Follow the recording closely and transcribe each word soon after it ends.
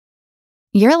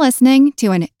You're listening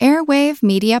to an Airwave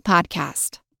Media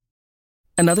Podcast.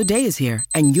 Another day is here,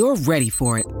 and you're ready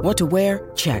for it. What to wear?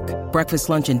 Check. Breakfast,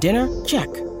 lunch, and dinner? Check.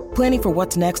 Planning for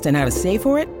what's next and how to save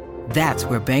for it? That's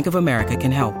where Bank of America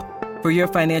can help. For your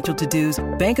financial to-dos,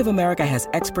 Bank of America has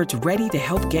experts ready to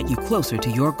help get you closer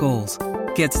to your goals.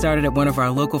 Get started at one of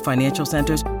our local financial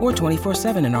centers or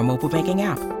 24/7 in our mobile banking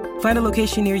app. Find a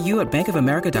location near you at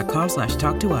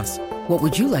bankofamerica.com/talktous. What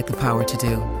would you like the power to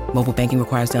do? Mobile banking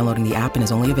requires downloading the app and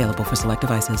is only available for select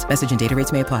devices. Message and data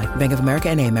rates may apply. Bank of America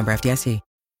N.A., member FDIC.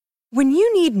 When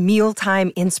you need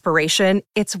mealtime inspiration,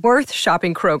 it's worth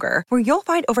shopping Kroger, where you'll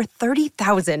find over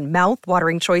 30,000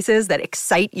 mouth-watering choices that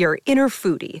excite your inner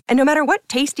foodie. And no matter what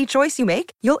tasty choice you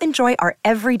make, you'll enjoy our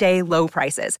everyday low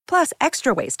prices, plus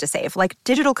extra ways to save, like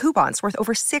digital coupons worth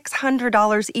over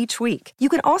 $600 each week. You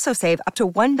can also save up to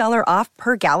 $1 off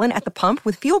per gallon at the pump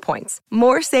with fuel points.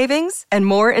 More savings and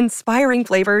more inspiring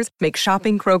flavors make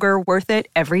shopping Kroger worth it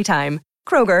every time.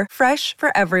 Kroger, fresh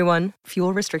for everyone.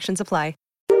 Fuel restrictions apply.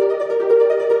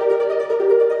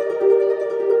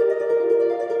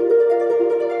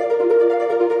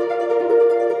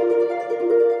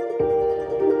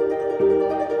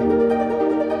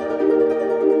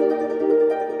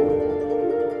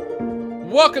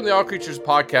 Welcome to the All Creatures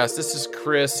Podcast. This is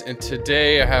Chris, and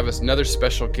today I have another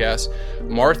special guest,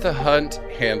 Martha Hunt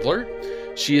Handler.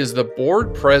 She is the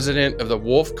board president of the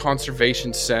Wolf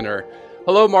Conservation Center.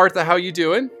 Hello, Martha. How are you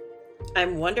doing?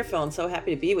 I'm wonderful and so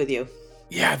happy to be with you.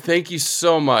 Yeah, thank you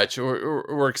so much.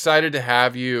 We're excited to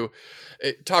have you.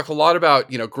 Talk a lot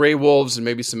about, gray wolves and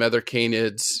maybe some other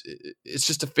canids. It's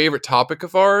just a favorite topic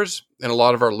of ours and a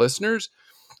lot of our listeners.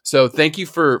 So thank you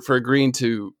for agreeing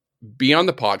to be on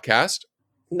the podcast.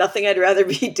 Nothing I'd rather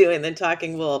be doing than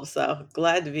talking wolves, so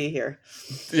glad to be here.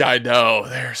 Yeah, I know.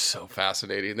 They're so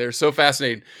fascinating.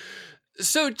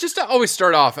 So just to always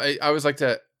start off, I always like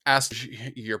to ask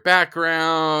your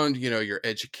background, your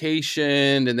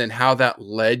education, and then how that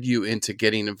led you into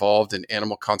getting involved in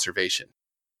animal conservation.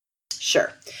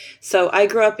 Sure. So I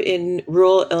grew up in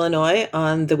rural Illinois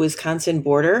on the Wisconsin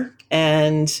border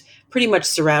and pretty much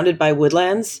surrounded by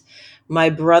woodlands. My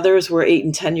brothers were 8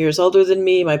 and 10 years older than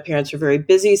me. My parents were very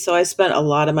busy, so I spent a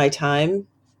lot of my time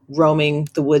roaming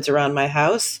the woods around my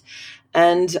house.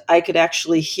 And I could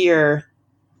actually hear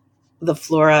the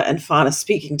flora and fauna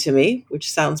speaking to me,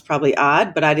 which sounds probably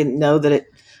odd, but I didn't know that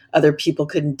other people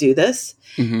couldn't do this.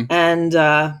 Mm-hmm. And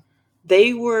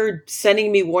they were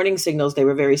sending me warning signals. They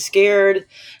were very scared,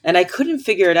 and I couldn't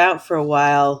figure it out for a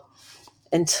while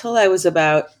until I was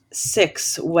about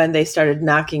 6 when they started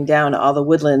knocking down all the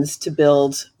woodlands to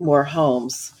build more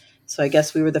homes. So I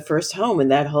guess we were the first home in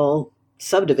that whole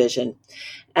subdivision.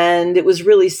 And it was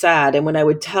really sad. And when I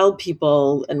would tell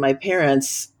people and my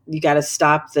parents, you got to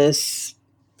stop this.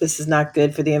 This is not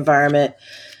good for the environment.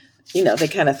 They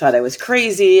kind of thought I was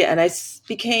crazy. And it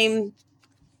became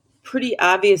pretty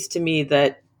obvious to me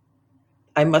that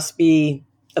I must be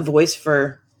a voice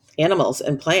for animals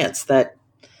and plants, that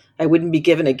I wouldn't be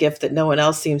given a gift that no one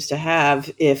else seems to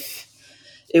have if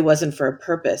it wasn't for a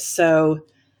purpose. So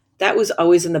that was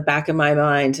always in the back of my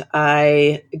mind.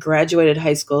 I graduated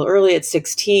high school early at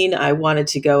 16. I wanted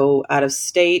to go out of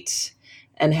state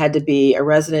and had to be a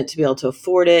resident to be able to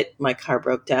afford it. My car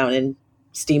broke down in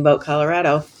Steamboat,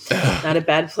 Colorado. Not a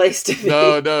bad place to be.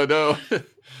 No.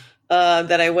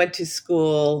 Then I went to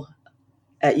school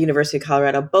at University of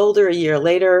Colorado Boulder a year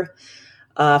later.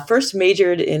 First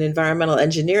majored in environmental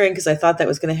engineering because I thought that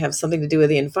was going to have something to do with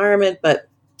the environment, but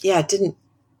it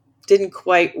didn't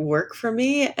quite work for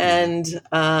me, and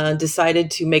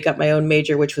decided to make up my own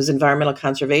major, which was environmental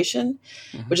conservation,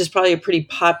 mm-hmm. which is probably a pretty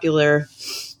popular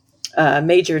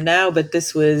major now, but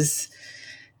this was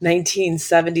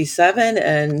 1977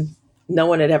 and no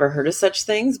one had ever heard of such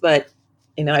things. But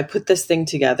I put this thing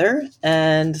together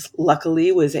and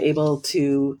luckily was able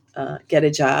to get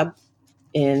a job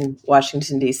in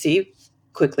Washington, D.C.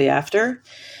 quickly after.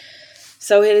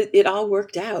 So it all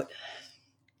worked out.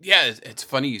 Yeah, it's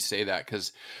funny you say that,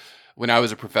 because when I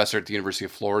was a professor at the University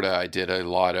of Florida, I did a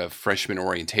lot of freshman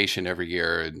orientation every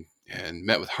year and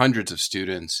met with hundreds of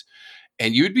students.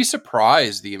 And you would be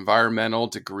surprised the environmental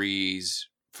degrees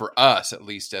for us, at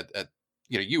least at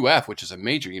UF, which is a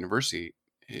major university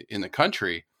in the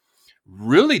country,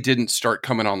 really didn't start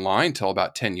coming online till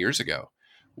about 10 years ago.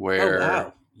 Where, oh,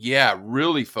 wow. Yeah,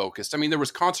 really focused. I mean, there was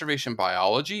conservation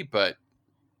biology, but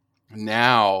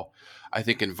now I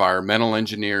think environmental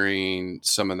engineering,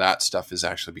 some of that stuff is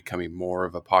actually becoming more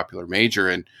of a popular major.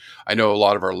 And I know a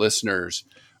lot of our listeners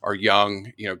are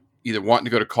young, either wanting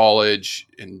to go to college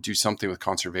and do something with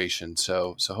conservation.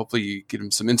 So hopefully you get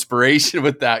them some inspiration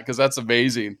with that, because that's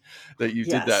amazing that you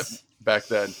did that back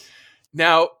then.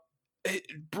 Now,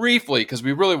 briefly, because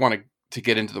we really want to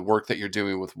get into the work that you're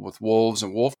doing with wolves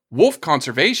and wolf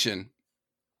conservation,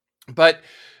 but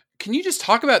can you just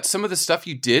talk about some of the stuff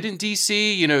you did in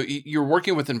DC? You know, you're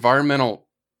working with environmental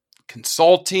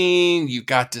consulting. You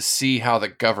got to see how the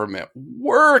government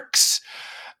works.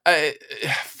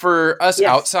 For us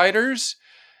outsiders,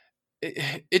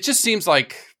 it just seems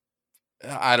like,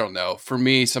 I don't know. For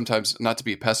me, sometimes, not to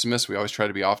be a pessimist, we always try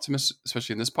to be optimists,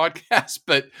 especially in this podcast.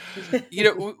 But, you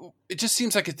know, it just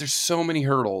seems like there's so many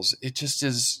hurdles. It just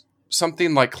is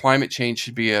something like climate change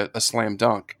should be a slam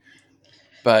dunk.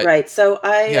 But right. So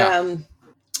I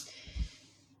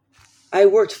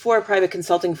worked for a private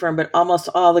consulting firm, but almost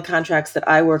all the contracts that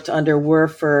I worked under were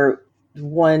for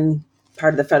one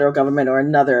part of the federal government or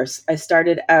another. I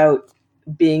started out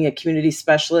being a community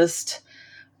specialist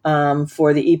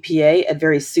for the EPA at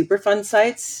very Superfund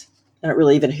sites. I don't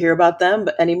really even hear about them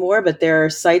anymore, but there are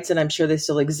sites, and I'm sure they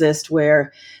still exist,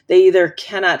 where they either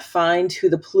cannot find who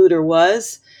the polluter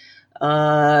was.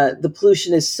 The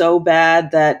pollution is so bad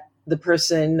that the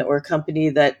person or company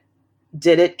that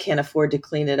did it can't afford to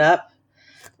clean it up,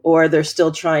 or they're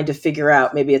still trying to figure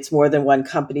out, maybe it's more than one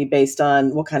company based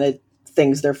on what kind of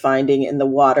things they're finding in the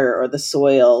water or the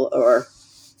soil or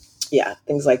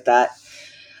things like that.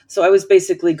 So I was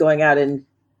basically going out into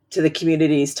the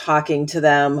communities, talking to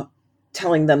them,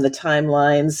 telling them the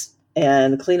timelines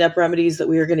and cleanup remedies that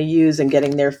we were going to use, and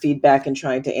getting their feedback and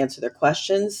trying to answer their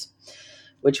questions,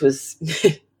 which was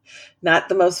not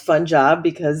the most fun job,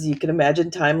 because you can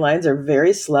imagine timelines are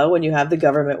very slow when you have the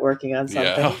government working on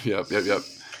something. Yep.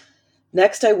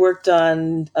 Next, I worked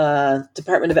on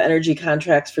Department of Energy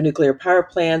contracts for nuclear power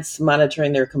plants,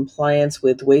 monitoring their compliance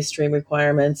with waste stream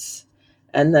requirements.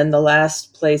 And then the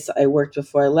last place I worked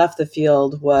before I left the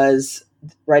field was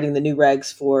writing the new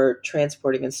regs for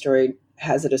transporting and storing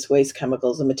hazardous waste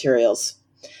chemicals and materials.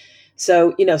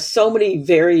 So, you know, so many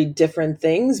very different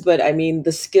things, but I mean,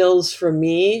 the skills for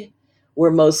me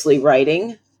were mostly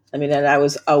writing. I mean, and I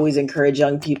was always encourage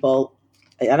young people.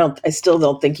 I still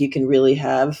don't think you can really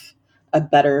have a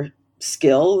better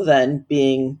skill than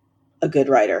being a good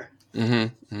writer.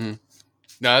 Mm-hmm. Mm-hmm.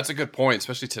 No, that's a good point,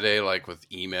 especially today, like with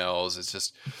emails. It's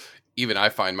just, even I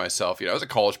find myself, you know, as a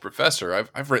college professor,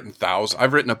 I've written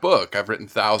a book, I've written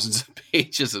thousands of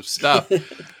pages of stuff.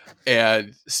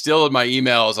 And still in my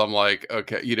emails, I'm like,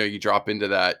 okay, you know, you drop into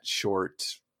that short.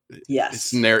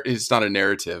 Yes. It's not a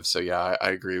narrative. So yeah,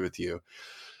 I agree with you.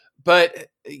 But,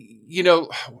 you know,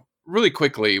 really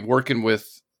quickly, working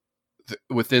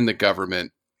within the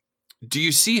government, do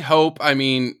you see hope? I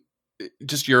mean,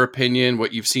 just your opinion,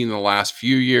 what you've seen in the last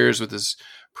few years with this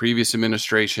previous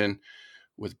administration,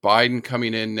 with Biden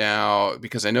coming in now,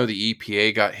 because I know the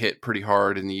EPA got hit pretty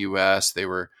hard in the US. They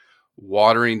were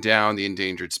watering down the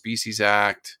Endangered Species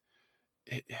Act.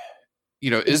 You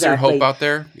know, is there hope out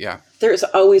there? Yeah. There's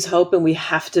always hope, and we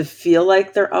have to feel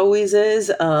like there always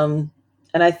is. And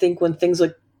I think when things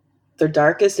look their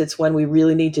darkest, it's when we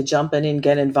really need to jump in and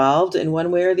get involved in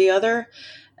one way or the other.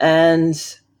 And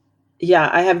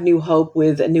I have new hope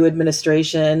with a new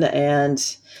administration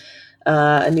and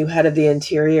a new head of the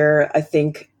Interior. I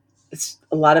think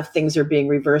a lot of things are being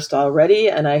reversed already,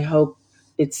 and I hope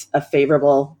it's a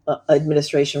favorable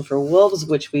administration for wolves,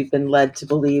 which we've been led to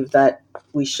believe that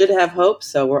we should have hope.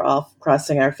 So we're all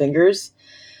crossing our fingers.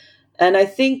 And I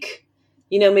think,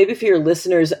 you know, maybe for your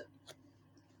listeners,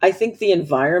 I think the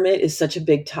environment is such a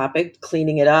big topic,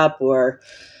 cleaning it up or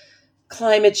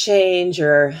climate change,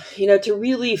 or, you know, to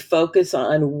really focus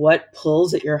on what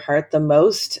pulls at your heart the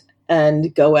most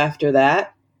and go after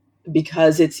that,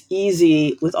 because it's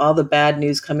easy with all the bad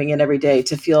news coming in every day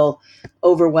to feel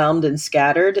overwhelmed and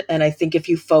scattered. And I think if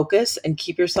you focus and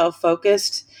keep yourself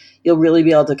focused, you'll really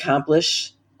be able to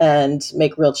accomplish and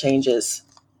make real changes.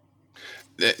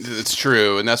 It's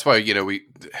true. And that's why, you know,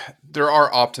 there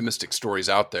are optimistic stories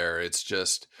out there. It's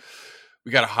just,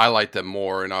 we got to highlight them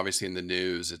more. And obviously in the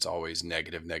news, it's always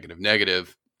negative.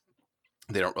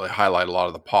 They don't really highlight a lot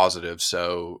of the positives.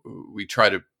 So we try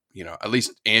to, you know, at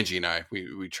least Angie and I,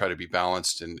 we try to be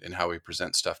balanced in how we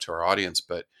present stuff to our audience.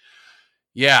 But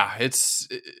yeah,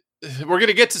 we're going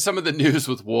to get to some of the news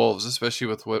with wolves, especially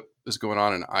with what is going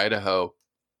on in Idaho.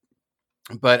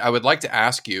 But I would like to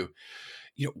ask you,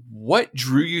 you know, what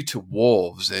drew you to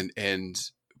wolves, and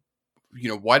you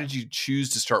know, why did you choose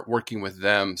to start working with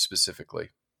them specifically?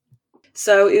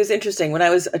 So it was interesting. When I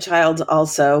was a child,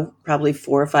 also probably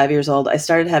 4 or 5 years old, I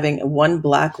started having one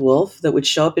black wolf that would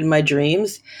show up in my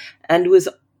dreams and was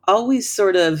always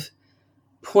sort of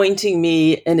pointing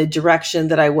me in a direction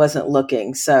that I wasn't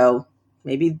looking. So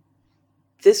maybe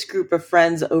this group of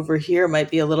friends over here might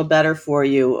be a little better for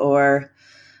you, or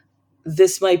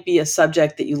this might be a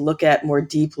subject that you look at more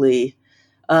deeply.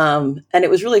 And it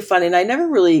was really fun. And I never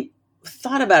really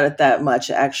thought about it that much,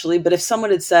 actually. But if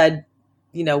someone had said,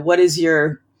 what is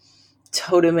your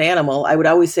totem animal? I would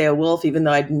always say a wolf, even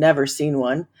though I'd never seen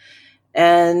one.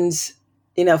 And,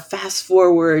 fast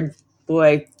forward,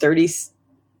 30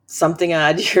 something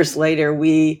odd years later,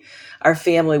 our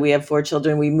family, we have 4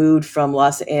 children. We moved from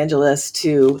Los Angeles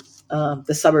to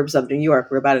the suburbs of New York.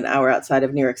 We're about an hour outside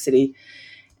of New York City.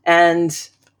 And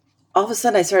all of a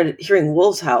sudden I started hearing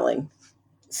wolves howling.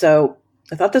 So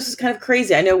I thought this was kind of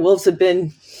crazy. I know wolves have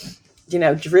been,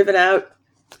 driven out,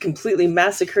 completely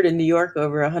massacred in New York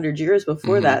over 100 years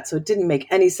before that. So it didn't make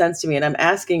any sense to me. And I'm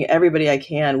asking everybody I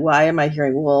can, why am I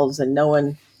hearing wolves? And no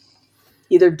one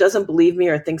either doesn't believe me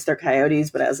or thinks they're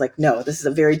coyotes. But I was like, no, this is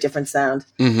a very different sound.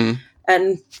 Mm-hmm.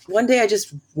 And one day I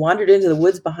just wandered into the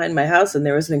woods behind my house, and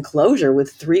there was an enclosure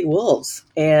with 3 wolves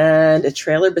and a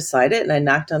trailer beside it. And I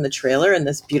knocked on the trailer, and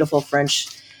this beautiful French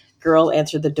girl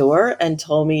answered the door and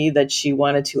told me that she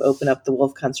wanted to open up the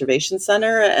Wolf Conservation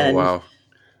Center and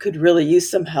could really use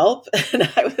some help. And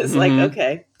I was like,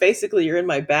 okay, basically you're in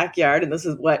my backyard, and this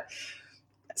is what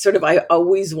sort of I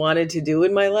always wanted to do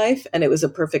in my life. And it was a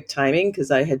perfect timing because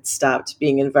I had stopped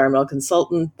being an environmental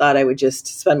consultant, thought I would just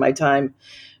spend my time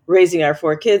raising our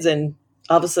 4 kids, and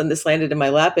all of a sudden this landed in my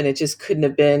lap, and it just couldn't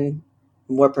have been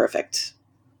more perfect.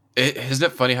 Isn't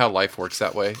it funny how life works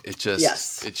that way? It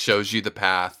just, It shows you the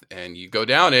path, and you go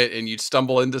down it, and you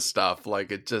stumble into stuff.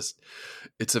 Like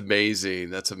it's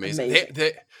amazing. That's amazing.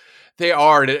 They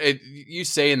are. You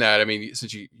saying that, I mean,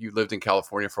 since you lived in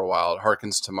California for a while, it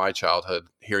harkens to my childhood,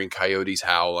 hearing coyotes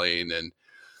howling,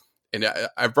 and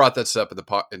I've brought that up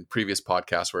in previous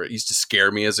podcasts where it used to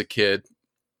scare me as a kid.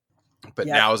 But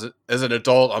now as an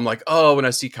adult, I'm like, oh, when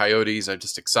I see coyotes, I'm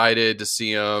just excited to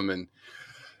see them. And,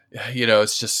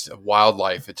 it's just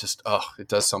wildlife. It just, it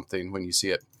does something when you see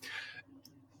it.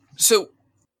 So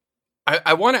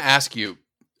I want to ask you,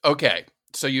 okay,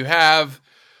 so you have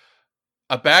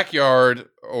a backyard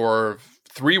or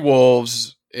 3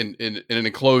 wolves in an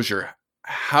enclosure.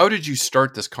 How did you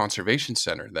start this conservation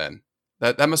center then?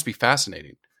 That must be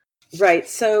fascinating. Right.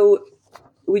 So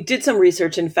we did some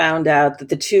research and found out that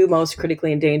the 2 most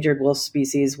critically endangered wolf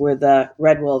species were the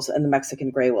red wolves and the Mexican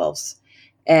gray wolves,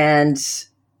 and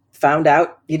found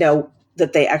out,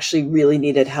 that they actually really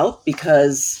needed help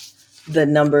because the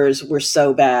numbers were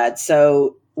so bad.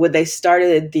 So when they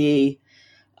started the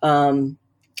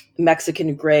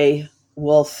Mexican gray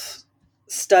wolf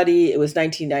study, it was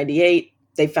 1998.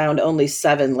 They found only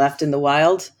 7 left in the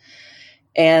wild,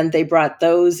 and they brought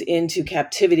those into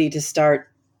captivity to start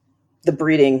the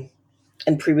breeding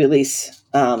and pre-release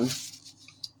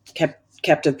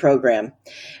captive program.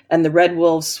 And the red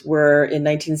wolves were in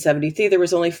 1973, there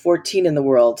was only 14 in the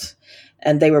world,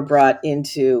 and they were brought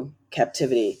into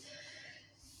captivity.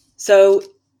 So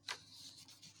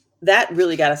that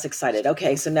really got us excited.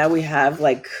 Okay, so now we have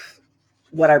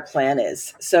what our plan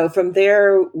is. So from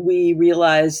there, we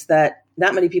realized that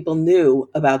not many people knew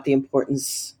about the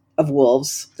importance of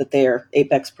wolves, that they are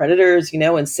apex predators,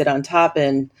 and sit on top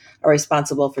and are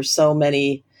responsible for so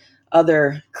many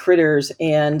other critters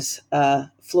and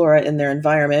flora in their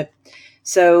environment.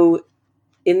 So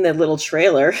in the little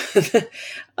trailer,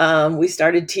 we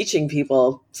started teaching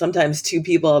people, sometimes 2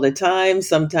 people at a time,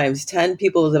 sometimes 10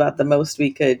 people was about the most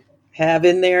we could have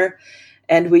in there.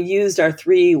 And we used our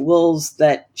 3 wolves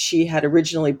that she had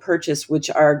originally purchased, which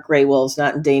are gray wolves,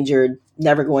 not endangered,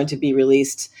 never going to be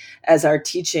released, as our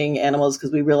teaching animals,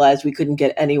 because we realized we couldn't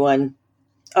get anyone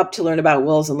up to learn about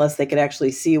wolves unless they could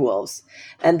actually see wolves.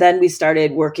 And then we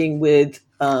started working with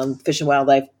Fish and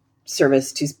Wildlife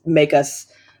Service to make us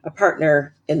a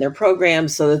partner in their program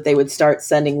so that they would start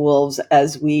sending wolves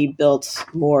as we built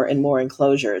more and more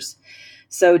enclosures.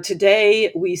 So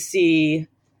today we see,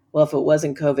 well, if it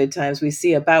wasn't COVID times, we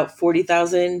see about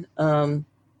 40,000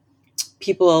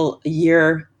 people a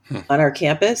year on our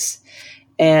campus.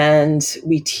 And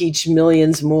we teach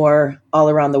millions more all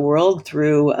around the world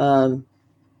through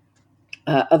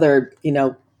other,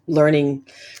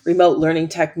 remote learning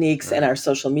techniques and our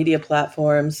social media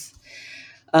platforms.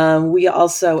 We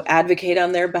also advocate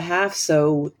on their behalf.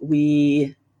 So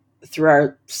we, through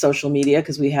our social media,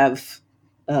 because we have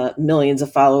millions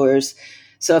of followers.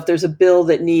 So if there's a bill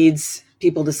that needs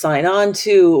people to sign on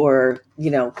to, or,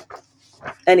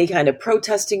 any kind of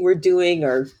protesting we're doing,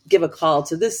 or give a call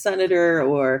to this senator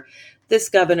or this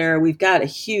governor, we've got a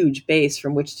huge base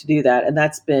from which to do that. And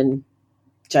that's been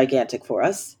gigantic for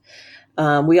us.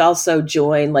 We also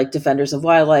join Defenders of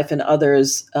Wildlife and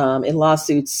others in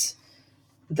lawsuits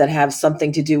that have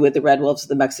something to do with the red wolves or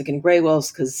the Mexican gray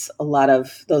wolves, because a lot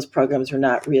of those programs are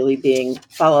not really being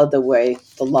followed the way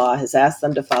the law has asked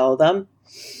them to follow them.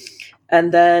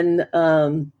 And then,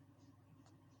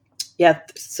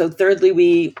 so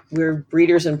thirdly, we're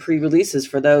breeders and pre-releases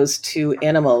for those two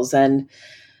animals. And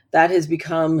that has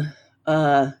become,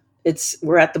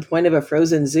 we're at the point of a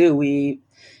frozen zoo. We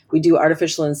do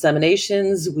artificial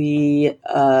inseminations. We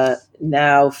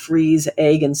now freeze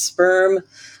egg and sperm.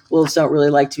 Wolves don't really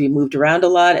like to be moved around a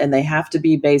lot, and they have to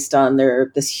be based on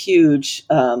this huge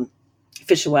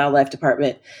Fish and Wildlife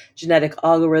Department genetic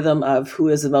algorithm of who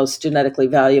is the most genetically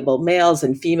valuable males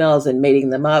and females and mating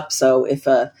them up. So if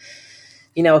a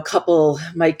couple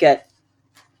might get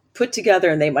put together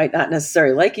and they might not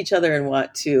necessarily like each other and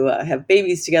want to have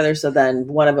babies together, so then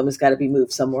one of them has got to be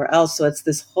moved somewhere else. So it's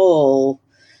this whole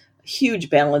huge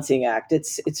balancing act.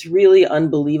 It's really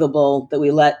unbelievable that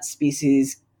we let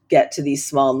species get to these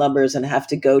small numbers and have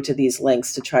to go to these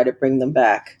lengths to try to bring them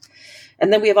back.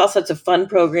 And then we have all sorts of fun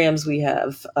programs. We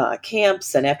have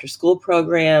camps and after-school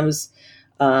programs,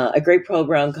 a great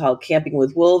program called Camping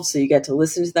with Wolves, so you get to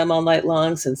listen to them all night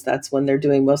long, since that's when they're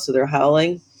doing most of their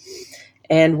howling.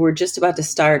 And we're just about to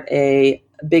start a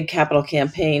big capital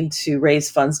campaign to raise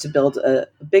funds to build a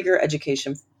bigger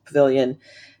education pavilion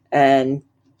and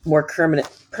more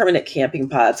permanent camping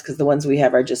pods, because the ones we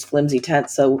have are just flimsy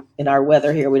tents. So in our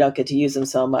weather here, we don't get to use them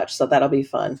so much. So that'll be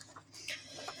fun.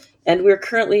 And we're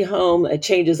currently home. It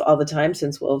changes all the time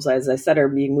since wolves, as I said, are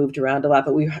being moved around a lot.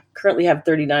 But we currently have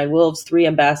 39 wolves, 3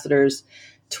 ambassadors,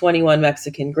 21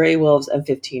 Mexican gray wolves, and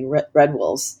 15 red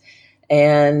wolves.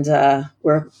 And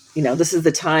this is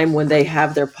the time when they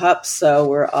have their pups. So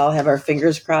we're all have our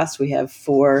fingers crossed. We have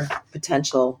 4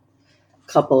 potential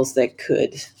couples that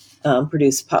could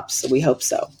produce pups. So we hope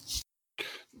so.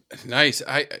 Nice.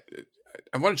 I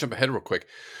want to jump ahead real quick.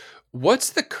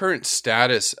 What's the current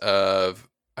status of,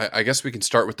 I guess we can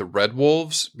start with the red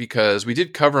wolves, because we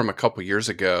did cover them a couple years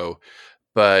ago,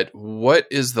 but what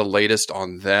is the latest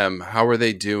on them? How are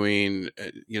they doing?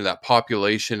 That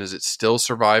population, is it still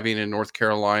surviving in North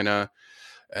Carolina?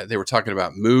 They were talking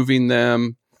about moving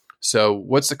them. So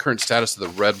what's the current status of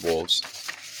the red wolves?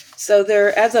 So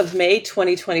as of May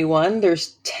 2021,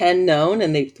 there's 10 known,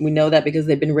 and we know that because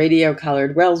they've been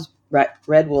radio-collared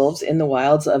red wolves in the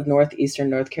wilds of northeastern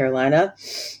North Carolina.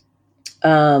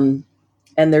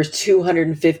 And there's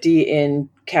 250 in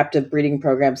captive breeding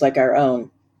programs like our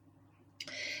own.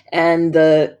 And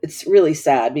it's really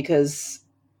sad because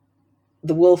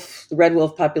the red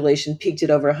wolf population peaked at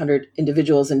over 100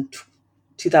 individuals in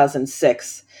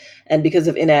 2006. And because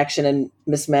of inaction and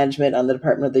mismanagement on the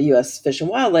Department of the U.S. Fish and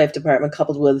Wildlife Department,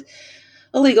 coupled with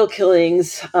illegal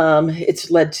killings,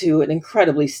 it's led to an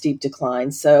incredibly steep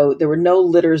decline. So there were no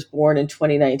litters born in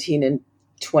 2019 and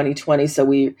 2020. So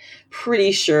we're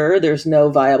pretty sure there's no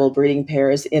viable breeding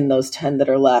pairs in those 10 that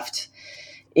are left.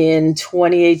 In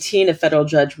 2018, a federal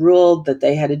judge ruled that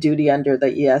they had a duty under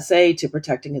the ESA to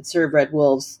protect and conserve red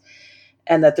wolves,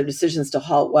 and that their decisions to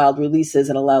halt wild releases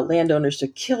and allow landowners to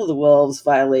kill the wolves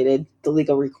violated the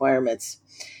legal requirements.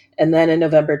 And then in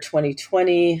November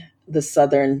 2020, the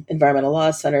Southern Environmental Law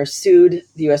Center sued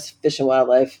the U.S. Fish and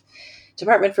Wildlife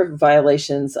Department for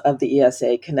violations of the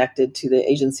ESA connected to the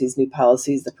agency's new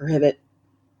policies that prohibit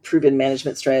proven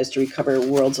management strategies to recover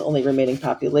the world's only remaining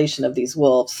population of these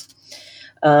wolves.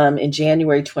 In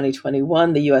January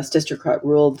 2021, the U.S. District Court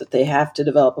ruled that they have to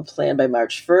develop a plan by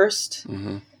March 1st.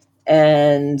 Mm-hmm.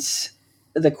 And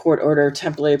the court order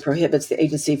temporarily prohibits the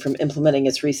agency from implementing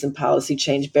its recent policy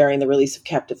change barring the release of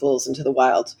captive wolves into the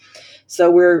wild. So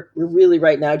we're really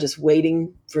right now just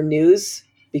waiting for news,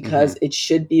 because it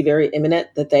should be very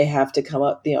imminent that they have to come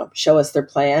up, show us their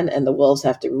plan, and the wolves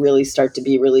have to really start to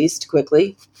be released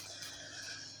quickly.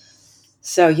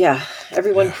 So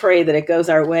everyone pray that it goes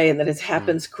our way and that it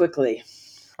happens quickly.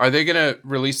 Are they going to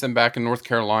release them back in North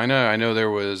Carolina? I know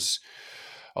there was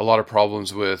a lot of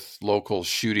problems with locals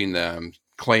shooting them,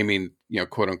 claiming,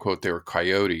 quote unquote, they were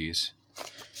coyotes.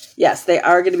 Yes, they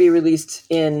are going to be released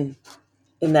in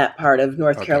that part of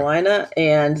North Carolina.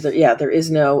 And there is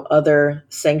no other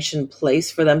sanctioned place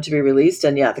for them to be released.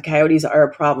 And the coyotes are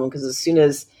a problem, because as soon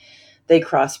as they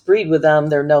crossbreed with them,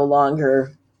 they're no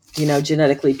longer,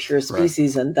 genetically pure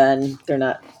species, and then they're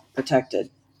not protected.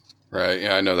 Right.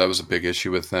 Yeah, I know that was a big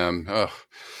issue with them. Oh.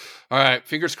 All right.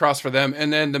 Fingers crossed for them.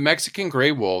 And then the Mexican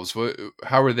gray wolves,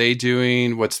 how are they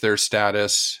doing? What's their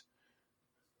status?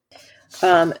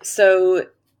 So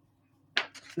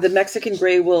the Mexican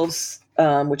gray wolves,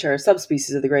 which are a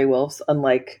subspecies of the gray wolves,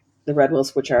 unlike the red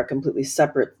wolves, which are a completely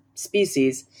separate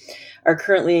species, are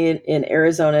currently in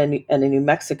Arizona and in New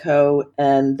Mexico,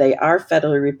 and they are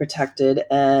federally protected.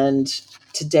 And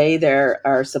today there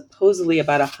are supposedly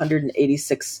about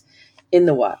 186 in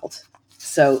the wild.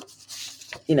 So,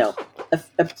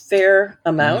 a fair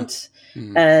amount,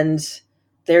 and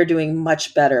they're doing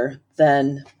much better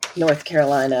than North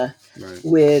Carolina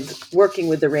with working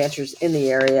with the ranchers in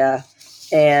the area.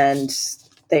 And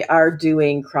they are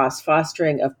doing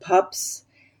cross-fostering of pups,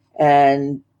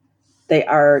 and they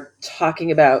are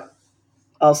talking about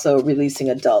also releasing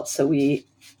adults. So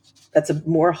that's a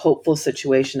more hopeful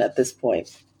situation at this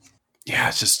point. Yeah,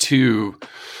 it's just two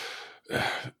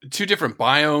different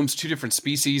biomes, two different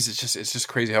species. It's just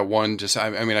crazy how one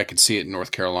I could see it in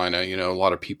North Carolina, a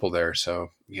lot of people there.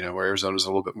 So, where Arizona's a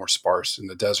little bit more sparse in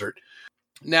the desert.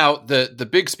 Now, the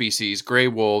big species, gray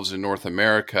wolves in North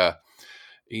America,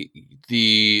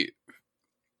 the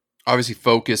obviously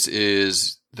focus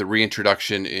is the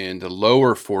reintroduction in the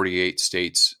lower 48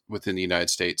 states within the United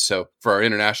States. So for our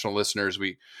international listeners,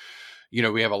 we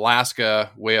have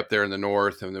Alaska way up there in the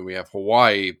north, and then we have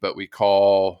Hawaii, but we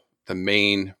call the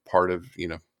main part of,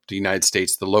 the United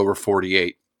States, the lower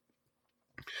 48.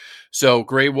 So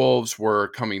gray wolves were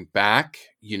coming back,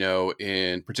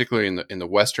 particularly in the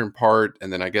western part,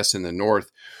 and then I guess in the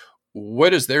north.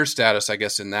 What is their status, I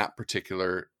guess, in that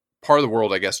particular part of the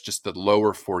world, I guess, just the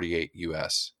lower 48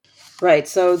 U.S.? Right.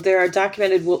 So there are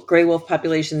documented gray wolf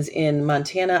populations in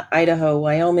Montana, Idaho,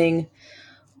 Wyoming,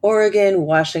 Oregon,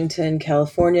 Washington,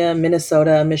 California,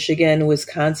 Minnesota, Michigan,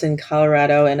 Wisconsin,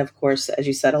 Colorado, and of course, as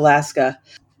you said, Alaska.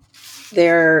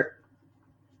 There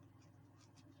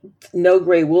no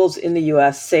gray wolves in the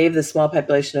U.S., save the small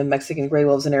population of Mexican gray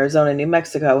wolves in Arizona and New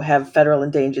Mexico, have federal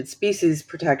endangered species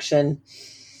protection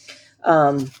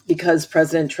because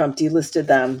President Trump delisted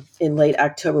them in late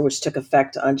October, which took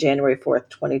effect on January 4th,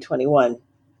 2021.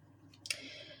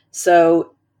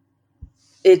 So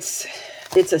it's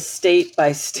a state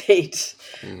by state.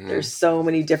 Mm-hmm. There's so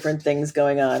many different things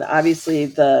going on. Obviously,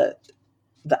 the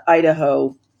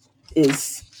Idaho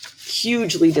is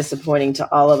hugely disappointing to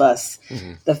all of us.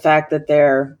 Mm-hmm. The fact that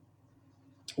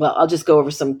I'll just go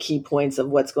over some key points of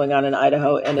what's going on in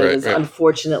Idaho. And it is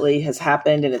unfortunately has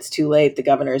happened, and it's too late. The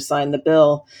governor has signed the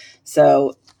bill.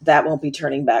 So that won't be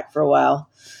turning back for a while.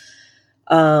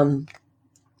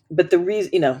 But the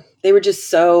reason, they were just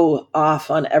so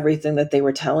off on everything that they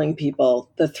were telling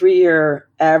people. The 3-year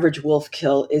average wolf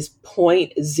kill is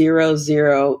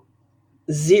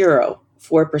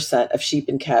 0.0004% of sheep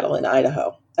and cattle in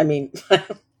Idaho. I mean,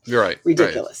 you're right.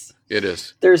 Ridiculous. Right. It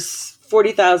is. There's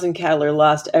 40,000 cattle are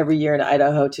lost every year in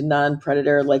Idaho to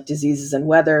non-predator like diseases and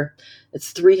weather.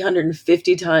 It's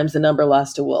 350 times the number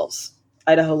lost to wolves.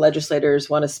 Idaho legislators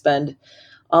want to spend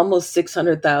almost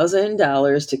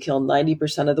 $600,000 to kill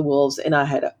 90% of the wolves in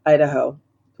Idaho,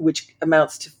 which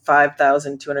amounts to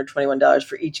 $5,221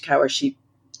 for each cow or sheep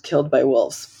killed by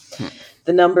wolves.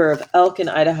 The number of elk in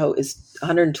Idaho is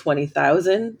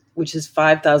 120,000, which is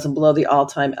 5,000 below the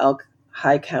all-time elk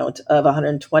high count of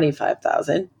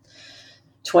 125,000.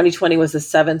 2020 was the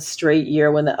 7th straight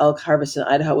year when the elk harvest in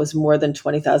Idaho was more than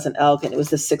 20,000 elk, and it was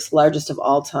the 6th largest of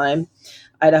all time.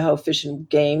 Idaho Fish and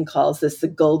Game calls this the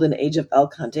golden age of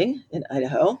elk hunting in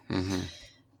Idaho. Mm-hmm.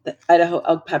 The Idaho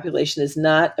elk population has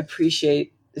not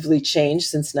appreciatively changed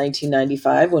since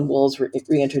 1995 when wolves were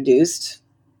reintroduced.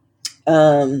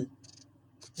 I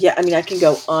can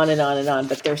go on and on and on,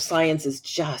 but their science is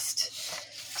just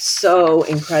so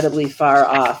incredibly far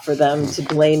off for them to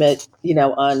blame it,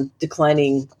 on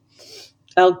declining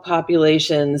elk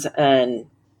populations and,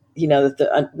 that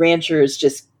the ranchers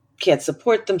just can't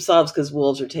support themselves because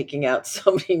wolves are taking out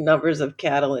so many numbers of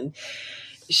cattle and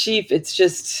sheep.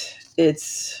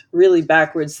 It's really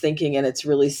backwards thinking, and it's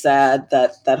really sad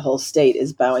that that whole state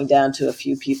is bowing down to a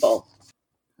few people.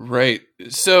 Right.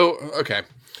 So, okay.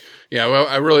 Yeah, well,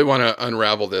 I really want to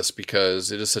unravel this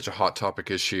because it is such a hot topic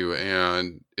issue,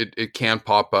 and it can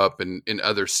pop up in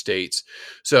other states.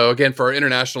 So again, for our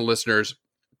international listeners,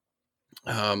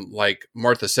 like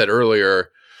Martha said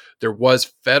earlier, there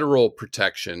was federal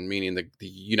protection, meaning the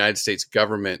United States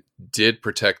government did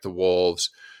protect the wolves.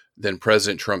 Then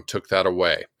President Trump took that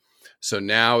away. So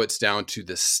now it's down to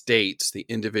the states, the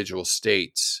individual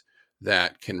states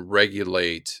that can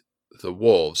regulate the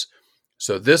wolves.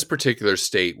 So this particular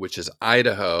state, which is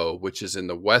Idaho, which is in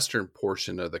the western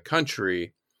portion of the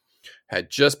country, had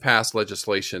just passed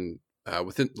legislation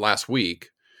within last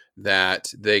week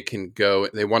that they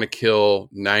want to kill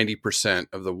 90%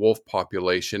 of the wolf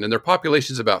population. And their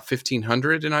population is about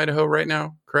 1,500 in Idaho right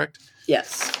now, correct?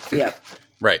 Yes. Yeah.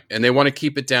 Right. And they want to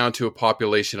keep it down to a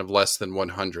population of less than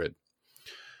 100.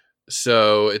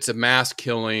 So it's a mass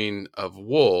killing of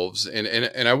wolves. And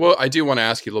I do want to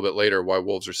ask you a little bit later why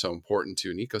wolves are so important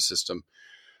to an ecosystem.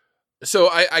 So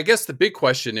I guess the big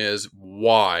question is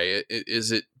why?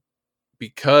 Is it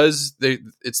because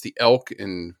it's the elk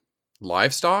and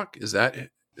livestock?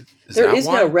 There is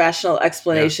no rational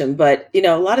explanation, but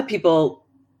a lot of people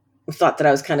thought that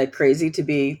I was kind of crazy to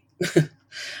be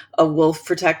a wolf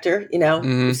protector,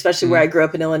 especially where I grew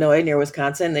up in Illinois near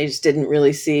Wisconsin. They just didn't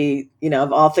really see,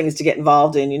 of all things to get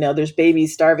involved in, there's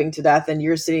babies starving to death and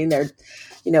you're sitting there,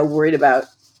 worried about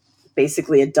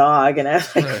basically a dog. And I'm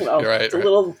like, it's a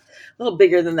little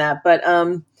bigger than that. But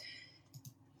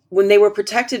when they were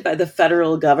protected by the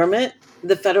federal government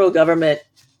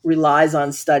relies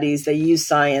on studies. They use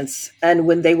science. And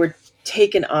when they were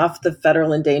taken off the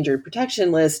federal endangered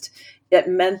protection list, it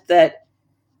meant that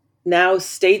now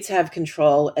states have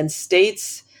control, and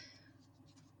the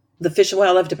Fish and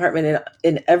Wildlife Department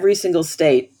in every single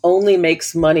state only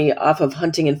makes money off of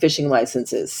hunting and fishing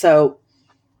licenses. So,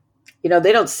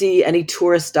 they don't see any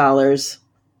tourist dollars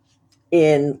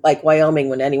in like Wyoming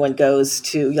when anyone goes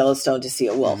to Yellowstone to see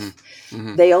a wolf.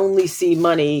 Mm-hmm. They only see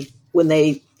money when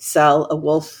they sell a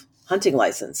wolf hunting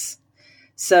license.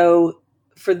 So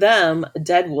for them, a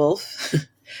dead wolf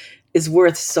is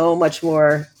worth so much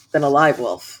more than a live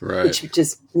wolf, which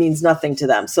just means nothing to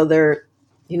them. So they're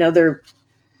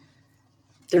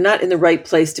not in the right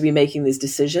place to be making these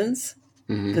decisions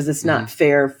because it's not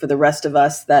fair for the rest of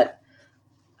us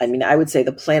I would say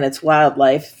the planet's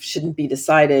wildlife shouldn't be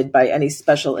decided by any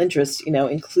special interest,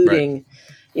 including,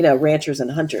 ranchers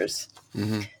and hunters.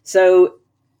 Mm-hmm. So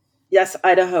yes,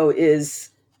 Idaho is,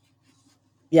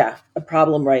 a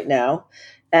problem right now.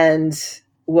 And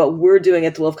what we're doing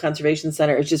at the Wolf Conservation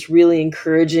Center is just really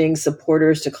encouraging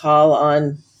supporters to call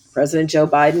on President Joe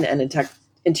Biden and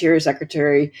Interior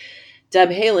Secretary Deb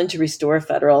Haaland to restore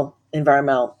federal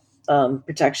environmental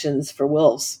protections for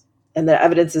wolves. And the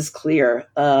evidence is clear.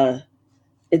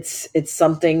 It's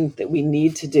something that we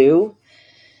need to do.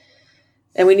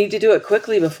 And we need to do it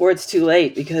quickly before it's too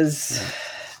late, because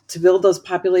to build those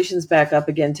populations back up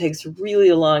again takes really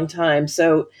a long time.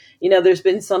 So, there's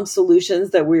been some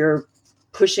solutions that we're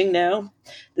pushing now.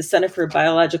 The Center for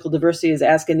Biological Diversity is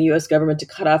asking the U.S. government to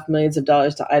cut off millions of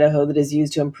dollars to Idaho that is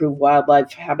used to improve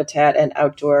wildlife habitat and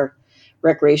outdoor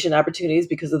recreation opportunities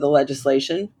because of the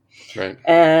legislation. Right.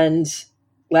 And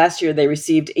last year they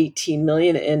received $18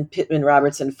 million in Pittman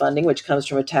Robertson funding, which comes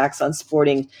from a tax on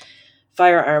sporting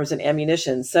firearms and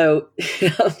ammunition. So,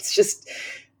 it's just,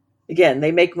 again,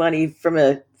 they make money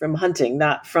from hunting,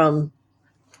 not from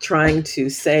trying to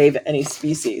save any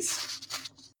species.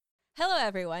 Hello,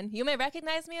 everyone. You may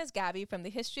recognize me as Gabby from the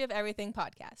History of Everything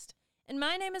podcast. And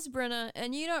my name is Brenna,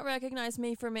 and you don't recognize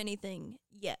me from anything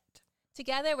yet.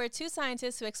 Together, we're two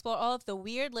scientists who explore all of the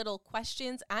weird little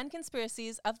questions and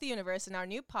conspiracies of the universe in our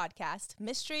new podcast,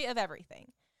 Mystery of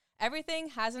Everything. Everything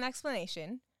has an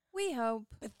explanation. We hope.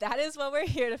 But that is what we're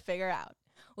here to figure out.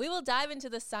 We will dive into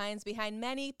the science behind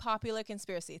many popular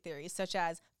conspiracy theories, such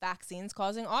as vaccines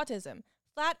causing autism,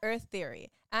 flat Earth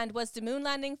theory, and was the moon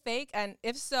landing fake? And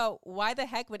if so, why the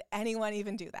heck would anyone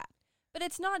even do that? But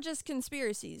it's not just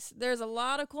conspiracies. There's a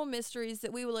lot of cool mysteries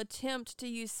that we will attempt to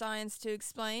use science to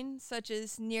explain, such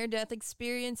as near-death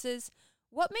experiences,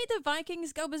 what made the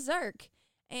Vikings go berserk,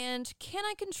 and can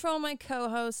I control my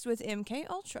co-host with MK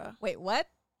Ultra? Wait, what?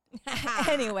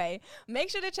 Anyway, make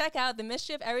sure to check out the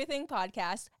Mystery of Everything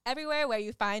podcast everywhere where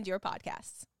you find your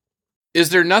podcasts. Is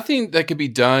there nothing that could be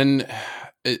done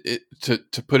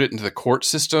to put it into the court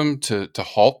system to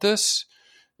halt this?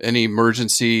 Any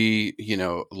emergency,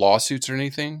 lawsuits or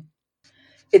anything?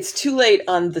 It's too late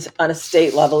on a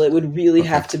state level. It would really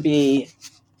have to be,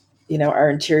 our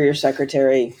Interior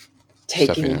Secretary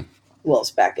taking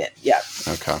wolves back in. Yeah.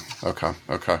 Okay.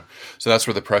 So that's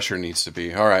where the pressure needs to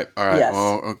be. All right. Yes.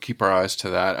 Well, we'll keep our eyes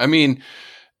to that. I mean,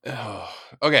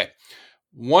 okay.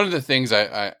 One of the things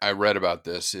I read about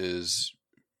this is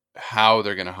how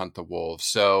they're going to hunt the wolves.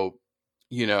 So,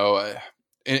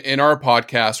 in our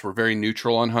podcast, we're very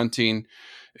neutral on hunting.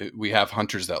 We have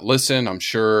hunters that listen, I'm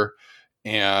sure.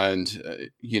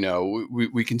 And,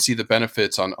 we can see the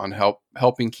benefits on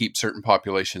helping keep certain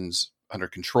populations under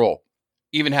control.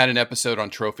 Even had an episode on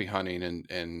trophy hunting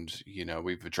and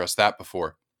we've addressed that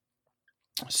before.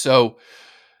 So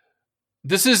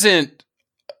this isn't,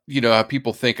 how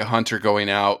people think a hunter going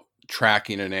out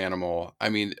tracking an animal. I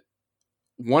mean,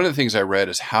 one of the things I read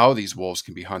is how these wolves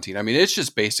can be hunting. I mean, it's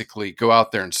just basically go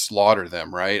out there and slaughter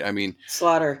them, right? I mean,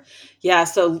 slaughter. Yeah.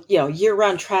 So,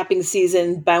 year-round trapping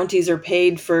season, bounties are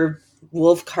paid for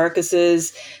wolf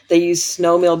carcasses. They use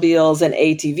snowmobiles and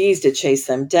ATVs to chase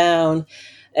them down.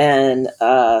 And,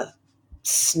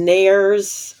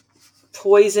 snares,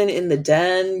 poison in the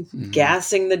den,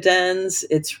 gassing the dens.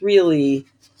 It's really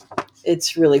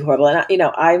horrible.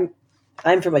 And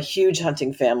I'm from a huge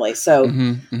hunting family, so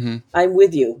I'm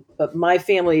with you. But my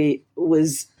family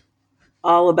was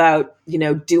all about,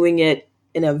 doing it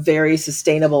in a very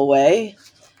sustainable way.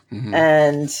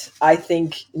 And I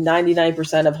think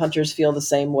 99% of hunters feel the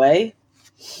same way.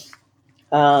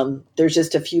 There's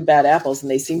just a few bad apples,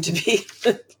 and they seem to be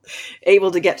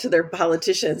able to get to their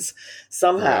politicians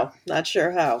somehow. Right. Not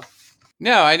sure how.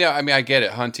 No, I know. I mean, I get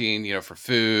it. Hunting, for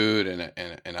food,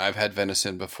 and I've had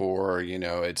venison before.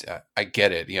 I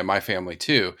get it. My family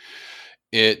too.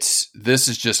 This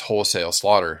is just wholesale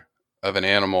slaughter of an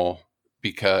animal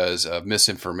because of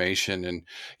misinformation. And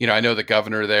I know the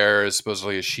governor there is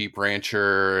supposedly a sheep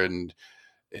rancher, and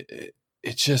it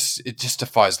just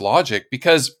defies logic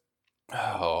because.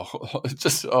 So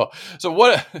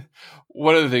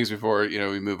one of the things before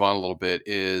we move on a little bit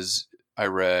is I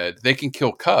read they can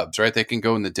kill cubs, right? They can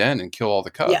go in the den and kill all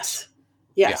the cubs. Yes,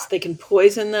 yeah. They can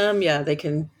poison them. Yeah, they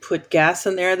can put gas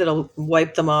in there that'll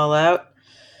wipe them all out.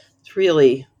 It's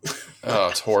really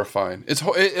it's horrifying.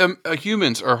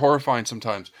 Humans are horrifying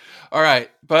sometimes. All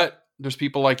right, but there's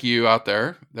people like you out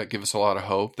there that give us a lot of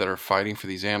hope that are fighting for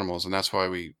these animals, and that's why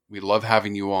we love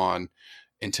having you on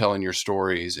and telling your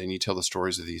stories, and you tell the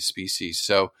stories of these species.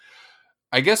 So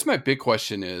I guess my big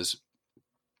question is,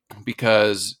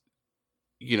 because,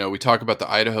 we talk about the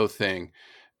Idaho thing,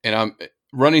 and I'm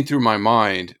running through my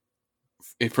mind,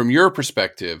 from your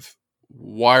perspective,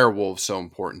 why are wolves so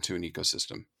important to an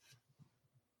ecosystem?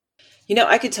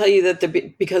 I could tell you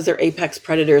that because they're apex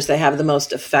predators, they have the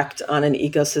most effect on an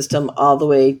ecosystem all the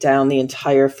way down the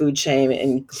entire food chain,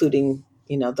 including,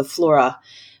 the flora.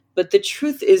 But the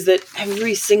truth is that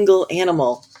every single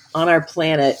animal on our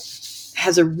planet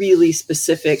has a really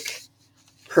specific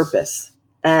purpose,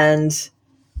 and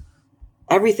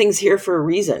everything's here for a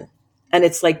reason. And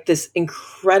it's like this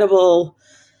incredible,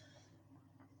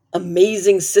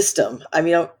 amazing system. I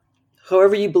mean,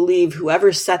 however you believe,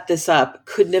 whoever set this up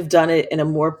couldn't have done it in a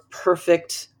more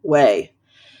perfect way.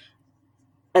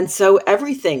 And so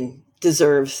everything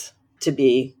deserves to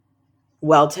be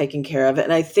well taken care of.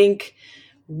 And I think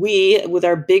we, with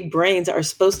our big brains, are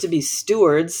supposed to be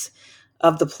stewards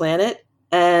of the planet.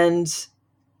 And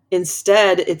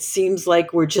instead, it seems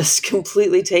like we're just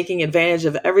completely taking advantage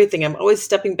of everything. I'm always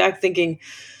stepping back thinking,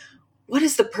 what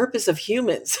is the purpose of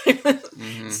humans?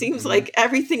 Seems like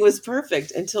everything was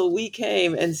perfect until we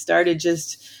came and started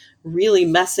just really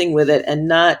messing with it and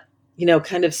not,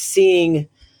 kind of seeing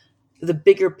the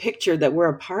bigger picture that we're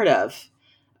a part of.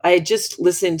 I had just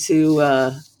listened to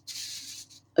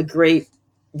a great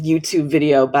YouTube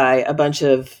video by a bunch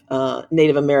of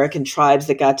Native American tribes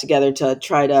that got together to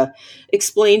try to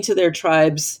explain to their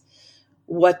tribes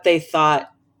what they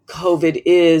thought COVID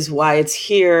is, why it's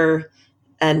here,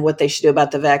 and what they should do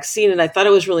about the vaccine. And I thought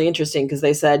it was really interesting because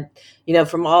they said,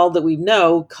 from all that we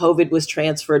know, COVID was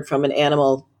transferred from an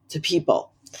animal to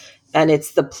people. And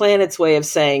it's the planet's way of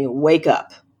saying, wake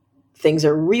up. Things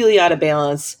are really out of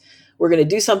balance. We're going to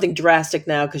do something drastic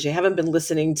now because you haven't been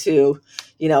listening to,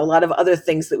 a lot of other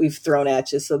things that we've thrown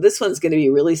at you. So this one's going to be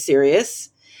really serious.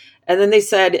 And then they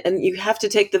said, and you have to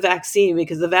take the vaccine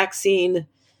because the vaccine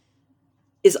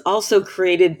is also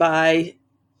created by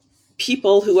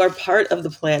people who are part of the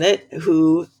planet,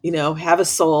 who, have a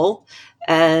soul,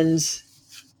 and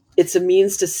it's a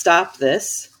means to stop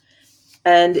this.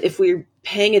 And if we're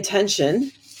paying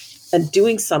attention and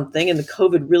doing something, and the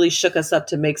COVID really shook us up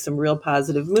to make some real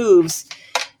positive moves,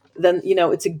 then,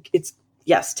 it's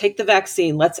yes, take the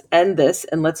vaccine, let's end this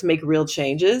and let's make real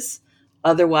changes.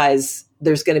 Otherwise,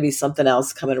 there's going to be something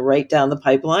else coming right down the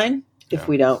pipeline if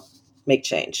we don't make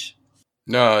change.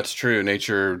 No, it's true.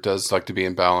 Nature does like to be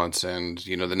in balance. And,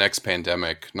 the next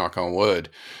pandemic, knock on wood,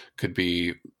 could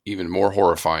be even more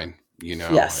horrifying,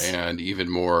 Yes. and even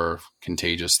more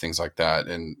contagious, things like that.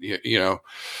 And,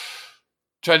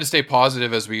 try to stay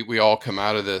positive as we all come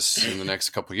out of this in the next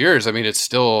couple of years. I mean, it's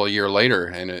still a year later,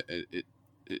 and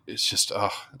it's just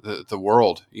the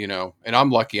world, And I'm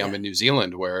lucky I'm in New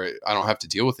Zealand where I don't have to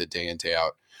deal with it day in, day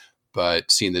out.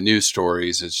 But seeing the news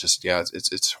stories, it's just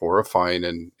it's horrifying,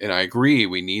 and I agree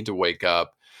we need to wake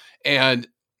up. And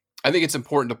I think it's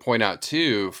important to point out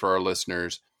too for our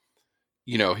listeners,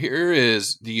 here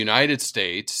is the United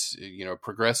States,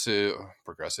 progressive,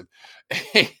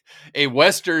 a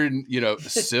Western,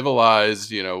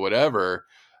 civilized, whatever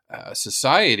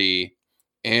society,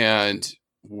 and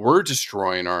we're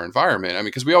destroying our environment. I mean,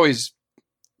 because we always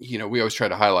try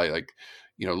to highlight, like,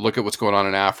 look at what's going on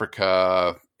in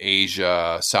Africa,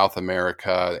 Asia, South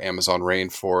America, Amazon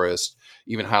rainforest,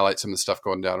 even highlight some of the stuff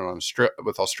going down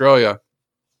with Australia,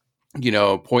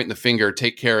 pointing the finger,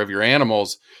 take care of your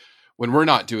animals, when we're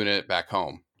not doing it back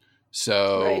home.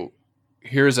 So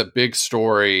here's a big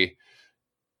story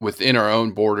within our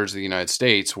own borders of the United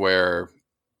States where,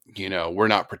 we're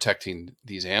not protecting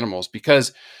these animals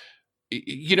because, I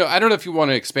don't know if you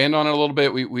want to expand on it a little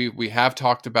bit. We have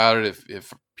talked about it.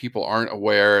 If people aren't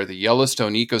aware, the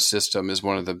Yellowstone ecosystem is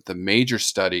one of the major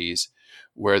studies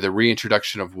where the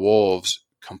reintroduction of wolves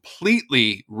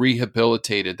completely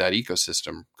rehabilitated that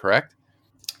ecosystem, correct?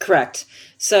 Correct.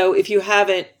 So if your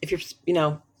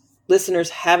listeners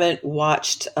haven't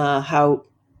watched how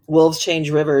wolves change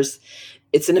rivers,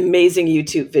 it's an amazing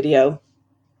YouTube video.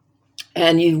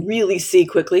 And you really see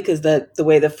quickly, because the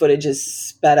way the footage is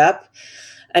sped up.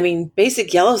 I mean,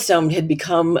 basic Yellowstone had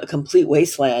become a complete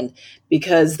wasteland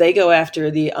because they go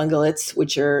after the ungulates,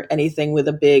 which are anything with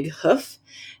a big hoof.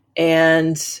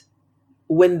 And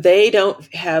when they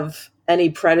don't have any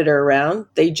predator around,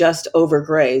 they just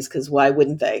overgraze, because why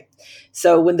wouldn't they?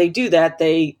 So when they do that,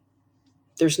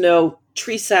 there's no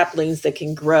tree saplings that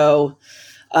can grow.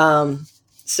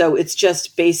 So it's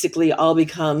just basically all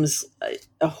becomes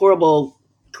a horrible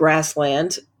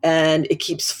grassland, and it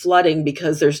keeps flooding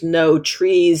because there's no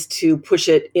trees to push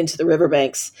it into the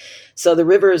riverbanks. So the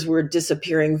rivers were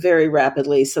disappearing very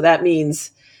rapidly. So that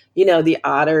means, the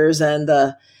otters and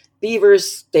the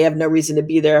beavers, they have no reason to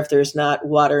be there if there's not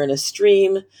water in a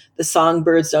stream. The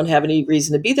songbirds don't have any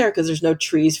reason to be there because there's no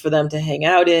trees for them to hang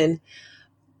out in.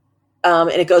 And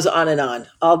it goes on and on.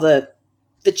 All the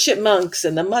chipmunks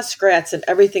and the muskrats and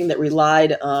everything that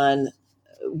relied on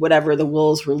whatever the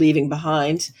wolves were leaving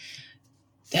behind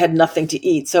had nothing to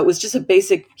eat. So it was just a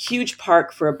basic huge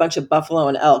park for a bunch of buffalo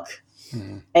and elk.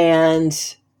 Mm-hmm.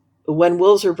 And when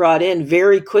wolves were brought in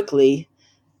very quickly,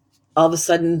 all of a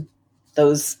sudden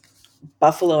those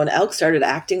buffalo and elk started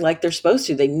acting like they're supposed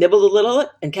to. They nibbled a little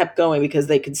and kept going because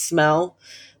they could smell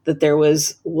that there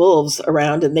was wolves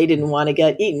around and they didn't want to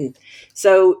get eaten.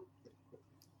 So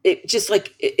it just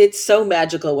it's so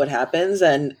magical what happens,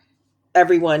 and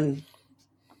everyone,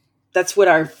 that's what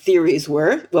our theories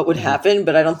were, what would happen,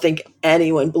 but I don't think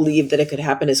anyone believed that it could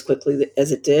happen as quickly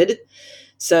as it did.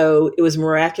 So it was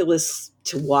miraculous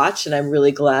to watch, and I'm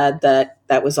really glad that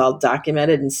that was all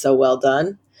documented and so well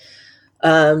done.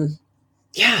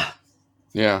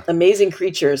 Yeah. Amazing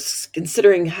creatures,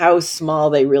 considering how small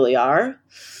they really are,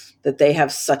 that they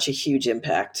have such a huge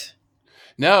impact.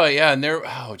 No, yeah, and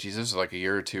this was like a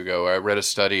year or two ago. I read a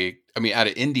study, out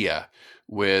of India,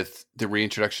 with the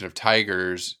reintroduction of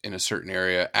tigers in a certain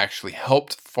area actually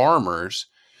helped farmers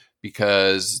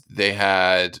because they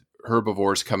had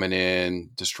herbivores coming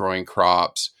in, destroying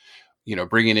crops.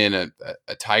 Bringing in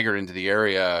a tiger into the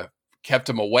area kept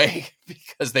them away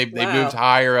because they moved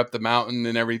higher up the mountain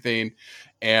and everything.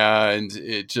 And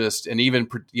even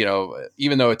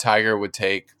though a tiger would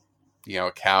take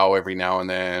a cow every now and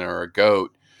then or a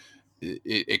goat,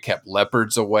 it kept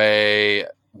leopards away,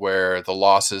 where the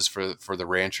losses for the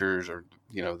ranchers or,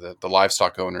 the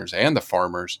livestock owners and the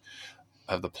farmers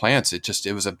of the plants,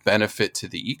 it was a benefit to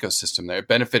the ecosystem there. It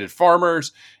benefited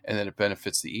farmers, and then it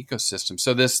benefits the ecosystem.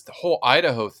 So the whole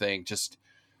Idaho thing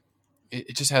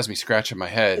it just has me scratching my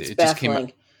head. It's baffling.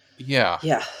 Just came. Yeah.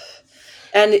 Yeah.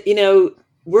 And,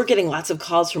 we're getting lots of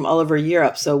calls from all over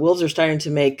Europe. So wolves are starting to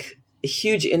make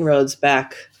huge inroads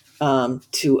back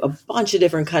to a bunch of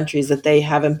different countries that they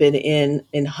haven't been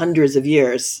in hundreds of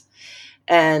years.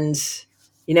 And,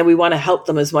 we want to help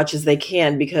them as much as they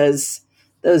can, because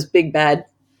those big bad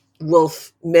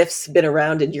wolf myths have been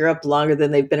around in Europe longer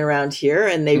than they've been around here.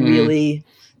 And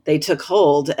they took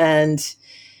hold. And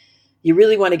you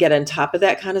really want to get on top of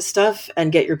that kind of stuff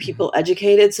and get your people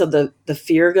educated so the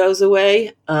fear goes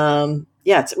away.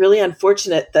 It's really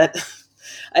unfortunate that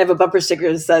I have a bumper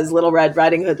sticker that says Little Red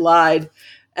Riding Hood lied.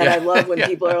 And I love when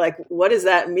people are like, what does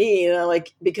that mean? And I'm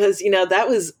like, because, that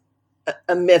was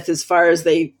a myth as far as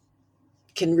they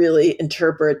can really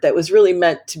interpret, that was really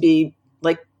meant to be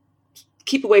like,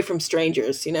 keep away from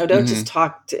strangers, don't just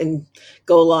talk and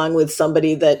go along with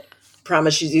somebody that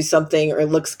promises you something or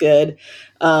looks good.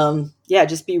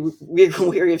 Just be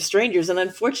weary of strangers. And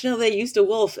unfortunately, they used a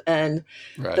wolf, and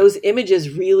those images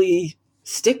really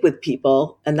stick with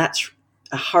people. And that's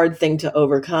a hard thing to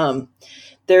overcome.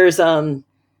 There's a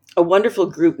wonderful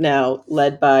group now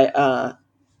led by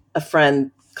a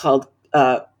friend called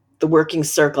The Working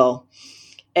Circle.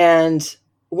 And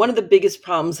one of the biggest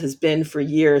problems has been for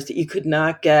years that you could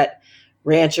not get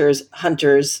ranchers,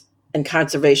 hunters, and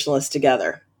conservationists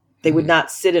together. They would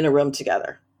not sit in a room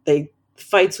together.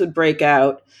 Fights would break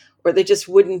out, or they just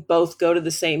wouldn't both go to the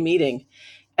same meeting.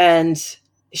 And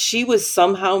she was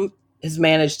somehow has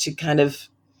managed to kind of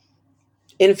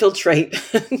infiltrate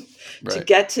to Right.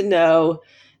 get to know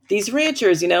these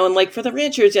ranchers, and like for the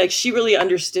ranchers, like she really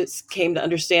came to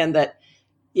understand that,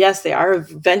 yes, they are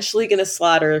eventually going to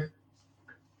slaughter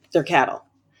their cattle.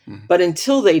 Mhm. But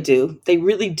until they do, they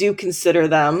really do consider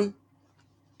them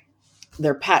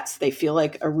their pets. They feel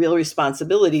like a real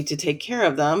responsibility to take care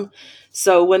of them.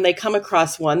 So when they come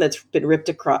across one that's been ripped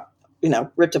apart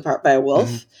by a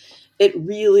wolf, it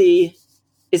really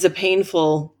is a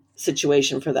painful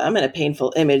situation for them and a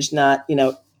painful image, not,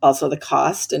 also the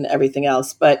cost and everything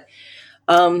else. But,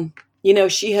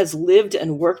 she has lived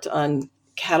and worked on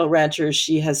cattle ranchers.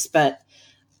 She has spent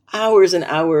hours and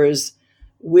hours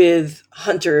with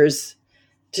hunters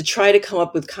to try to come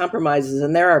up with compromises.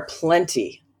 And there are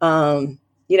plenty.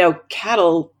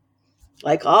 Cattle,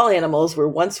 like all animals, were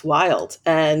once wild,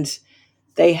 and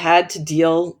they had to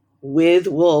deal with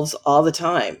wolves all the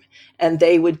time. And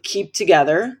they would keep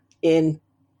together in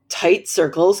tight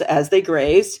circles as they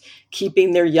grazed,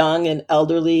 keeping their young and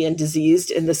elderly and diseased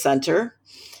in the center.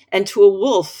 And to a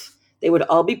wolf, they would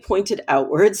all be pointed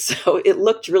outwards. So it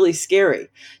looked really scary.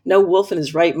 No wolf in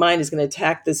his right mind is going to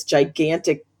attack this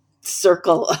gigantic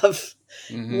circle of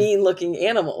mean-looking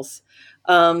animals.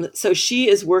 So she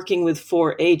is working with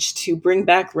 4-H to bring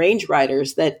back range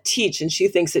riders that teach, and she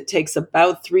thinks it takes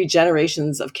about 3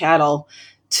 generations of cattle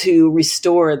to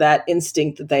restore that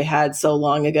instinct that they had so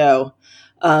long ago.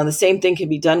 The same thing can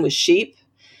be done with sheep.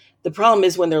 The problem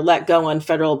is when they're let go on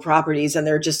federal properties and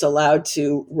they're just allowed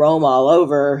to roam all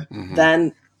over,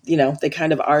 then, they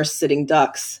kind of are sitting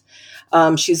ducks.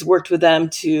 She's worked with them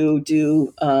to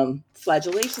do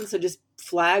flagellation, so just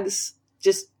flags,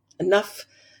 just enough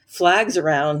flags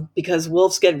around, because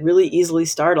wolves get really easily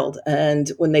startled. And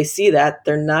when they see that,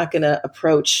 they're not going to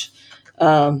approach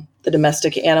the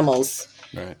domestic animals.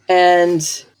 Right.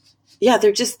 And yeah,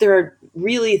 there are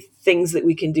really things that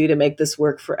we can do to make this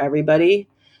work for everybody.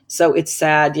 So it's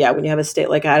sad, when you have a state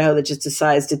like Idaho that just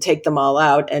decides to take them all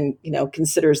out and,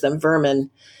 considers them vermin,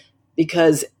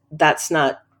 because it's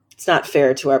not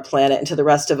fair to our planet and to the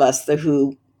rest of us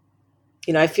who,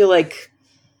 I feel like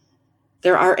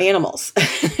there are animals.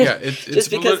 Yeah, just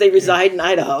because they reside in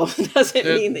Idaho doesn't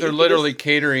mean that they're literally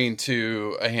catering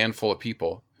to a handful of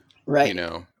people. Right.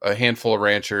 A handful of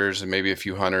ranchers and maybe a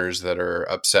few hunters that are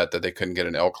upset that they couldn't get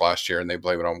an elk last year and they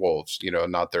blame it on wolves,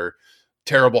 not their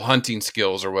terrible hunting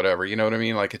skills or whatever. You know what I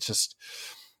mean? Like, it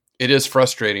is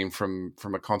frustrating from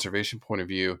a conservation point of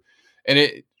view.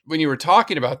 And when you were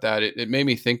talking about that, it made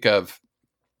me think of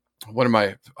one of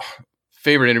my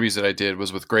favorite interviews that I did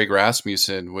was with Greg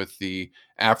Rasmussen with the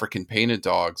African painted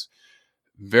dogs.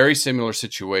 Very similar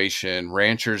situation.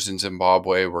 Ranchers in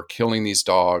Zimbabwe were killing these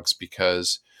dogs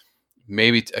because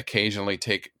maybe occasionally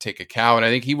take a cow. And I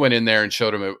think he went in there and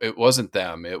showed him it wasn't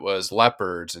them. It was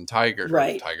leopards and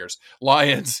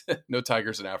lions, no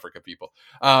tigers in Africa, people.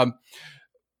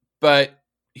 But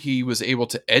he was able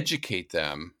to educate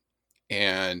them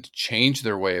and change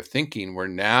their way of thinking, where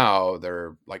now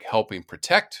they're like helping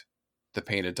protect the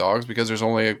painted dogs because there's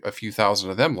only a few thousand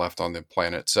of them left on the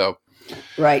planet. So,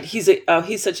 right. He's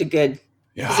such a good,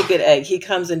 he's a good egg. He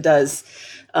comes and does,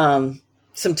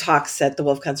 some talks at the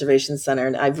Wolf Conservation Center,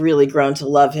 and I've really grown to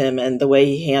love him and the way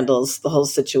he handles the whole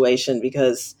situation,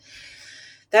 because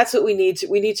that's what we need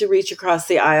to reach across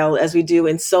the aisle, as we do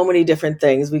in so many different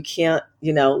things. We can't,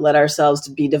 let ourselves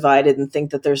be divided and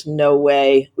think that there's no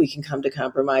way we can come to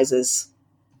compromises.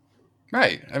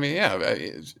 Right. I mean, yeah,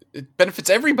 it benefits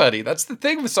everybody. That's the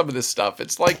thing with some of this stuff.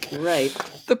 It's like, right.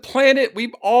 The planet,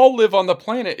 we all live on the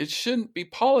planet. It shouldn't be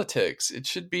politics. It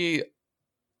should be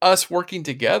us working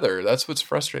together. That's what's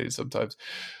frustrating sometimes.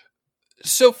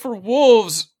 So for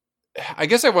wolves, I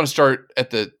guess I want to start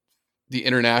at the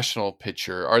international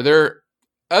picture. Are there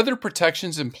other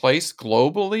protections in place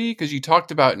globally? Because you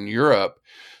talked about in Europe.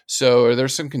 So are there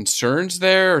some concerns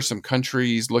there, or some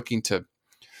countries looking to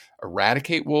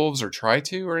eradicate wolves or try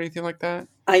to, or anything like that?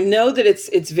 I know that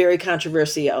it's very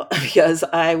controversial, because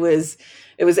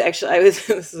this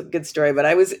is a good story, but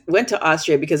I went to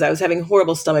Austria because I was having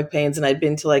horrible stomach pains, and I'd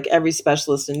been to like every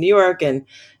specialist in New York, and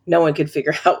no one could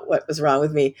figure out what was wrong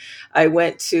with me. I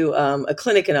went to a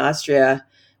clinic in Austria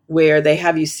where they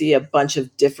have you see a bunch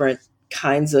of different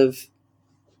kinds of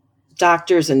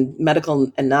doctors, and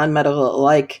medical and non-medical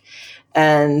alike.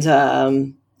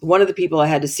 And one of the people I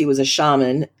had to see was a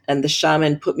shaman, and the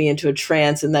shaman put me into a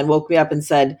trance and then woke me up and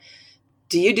said,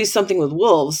 "Do you do something with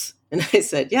wolves?" And I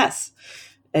said, "Yes."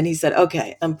 And he said,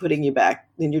 "Okay, I'm putting you back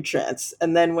in your trance."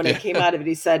 And then when I came out of it,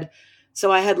 he said,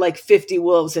 "So I had like 50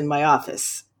 wolves in my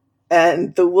office,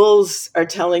 and the wolves are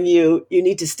telling you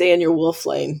need to stay in your wolf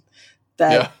lane,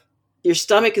 that your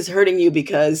stomach is hurting you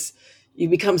because you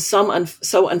become so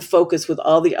unfocused with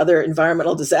all the other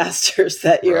environmental disasters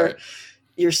that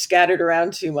you're scattered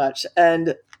around too much.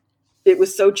 And it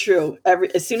was so true.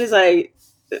 As soon as I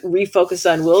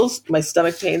refocused on wolves, my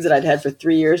stomach pains that I'd had for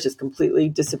 3 years just completely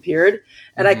disappeared.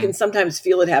 And I can sometimes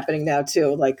feel it happening now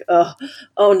too. Like, oh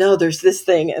no, there's this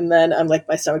thing. And then I'm like,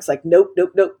 my stomach's like, nope,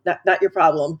 not your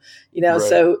problem.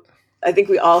 So I think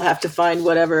we all have to find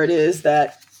whatever it is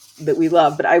that we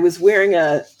love. But I was wearing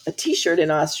a t-shirt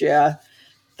in Austria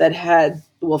that had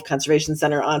the Wolf Conservation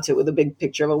Center onto it with a big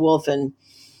picture of a wolf. And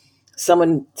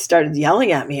someone started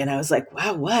yelling at me and I was like,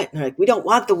 wow, what? And they're like, we don't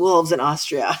want the wolves in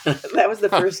Austria. That was the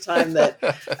first time that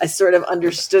I sort of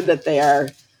understood that they are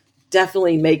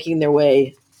definitely making their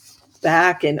way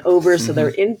back and over. So they're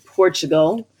in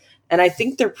Portugal and I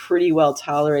think they're pretty well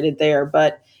tolerated there,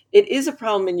 but it is a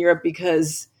problem in Europe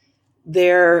because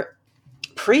their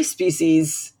prey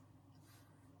species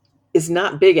is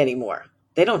not big anymore.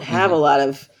 They don't have a lot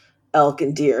of elk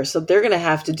and deer. So they're going to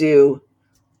have to do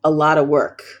a lot of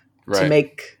work to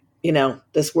make,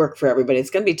 this work for everybody. It's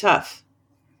going to be tough.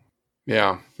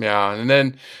 Yeah. Yeah. And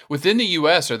then within the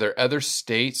U.S., are there other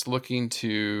states looking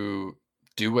to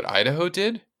do what Idaho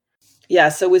did? Yeah.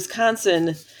 So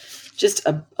Wisconsin, just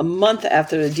a month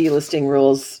after the delisting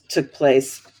rules took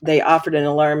place, they offered an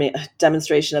alarming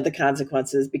demonstration of the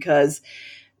consequences because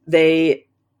they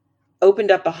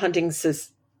opened up a hunting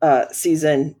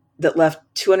season that left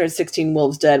 216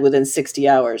 wolves dead within 60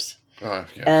 hours. Oh,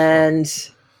 yeah. And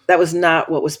that was not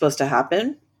what was supposed to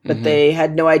happen, but they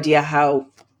had no idea how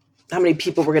many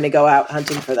people were going to go out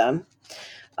hunting for them.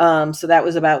 So that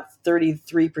was about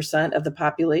 33% of the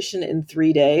population in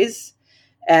 3 days.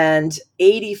 And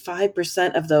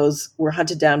 85% of those were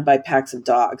hunted down by packs of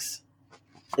dogs.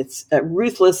 It's a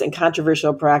ruthless and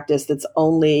controversial practice that's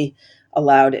only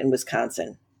allowed in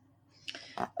Wisconsin.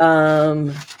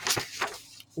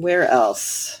 Where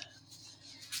else?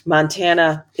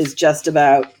 Montana is just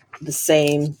about the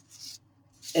same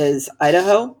as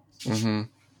Idaho.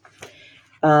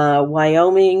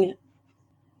 Wyoming,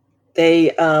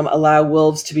 they allow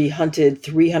wolves to be hunted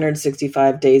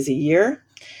 365 days a year.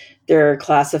 They're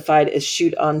classified as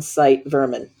shoot-on-sight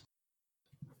vermin.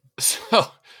 So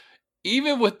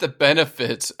even with the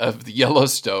benefits of the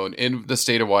Yellowstone in the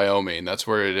state of Wyoming, that's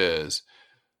where it is,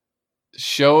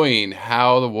 showing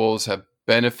how the wolves have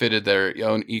benefited their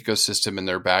own ecosystem in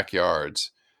their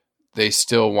backyards, they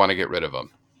still want to get rid of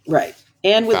them. Right.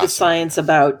 And with the science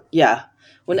about,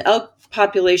 when elk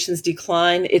populations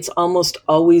decline, it's almost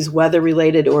always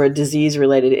weather-related or a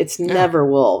disease-related. It's never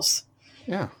wolves.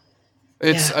 Yeah.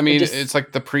 It's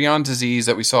like the prion disease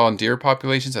that we saw in deer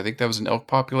populations. I think that was in elk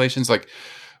populations. Like,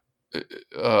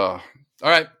 all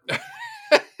right.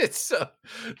 This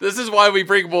is why we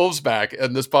bring wolves back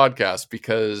in this podcast,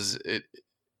 because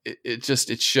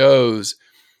it shows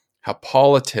how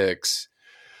politics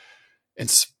and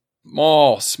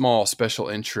small special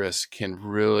interests can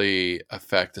really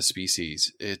affect the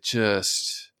species.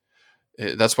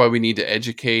 That's why we need to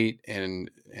educate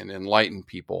and enlighten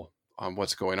people on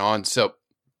what's going on. So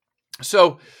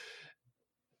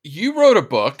you wrote a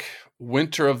book,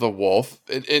 Winter of the Wolf,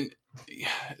 and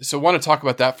so I want to talk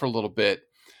about that for a little bit.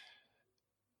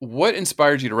 What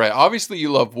inspired you to write? Obviously,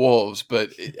 you love wolves,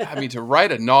 but to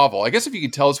write a novel, I guess if you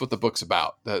could tell us what the book's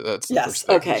about, that's the first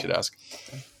thing we should ask.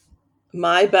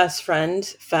 My best friend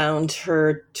found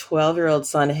her 12-year-old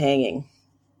son hanging.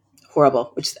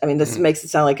 Horrible. Which, this makes it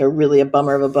sound like a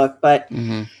bummer of a book, but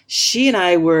she and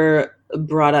I were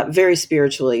brought up very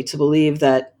spiritually to believe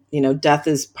that, death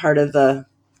is part of the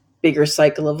bigger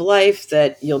cycle of life,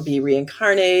 that you'll be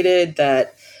reincarnated,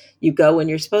 that you go when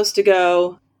you're supposed to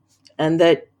go, and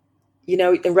that,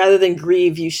 and rather than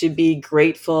grieve, you should be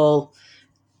grateful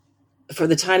for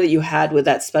the time that you had with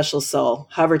that special soul,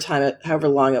 however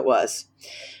long it was.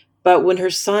 But when her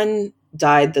son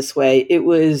died this way, it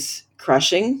was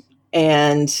crushing.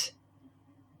 And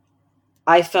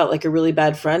I felt like a really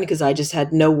bad friend because I just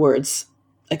had no words.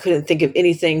 I couldn't think of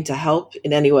anything to help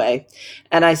in any way.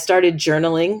 And I started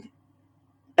journaling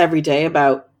every day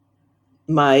about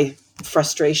my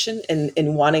frustration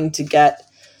and wanting to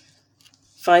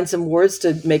find some words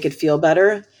to make it feel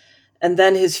better. And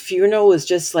then his funeral was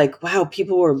just like, wow,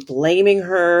 people were blaming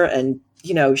her and,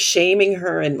 shaming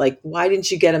her. And like, why didn't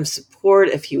you get him support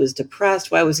if he was depressed?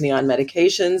 Why wasn't he on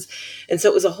medications? And so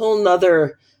it was a whole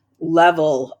nother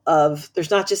level of,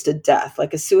 there's not just a death,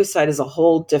 like a suicide is a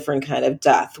whole different kind of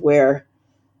death where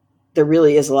there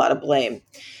really is a lot of blame.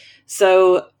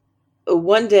 So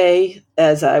one day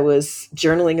as I was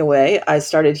journaling away, I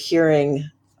started hearing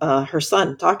her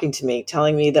son talking to me,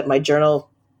 telling me that my journal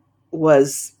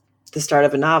was the start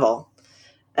of a novel.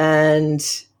 And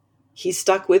he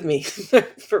stuck with me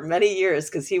for many years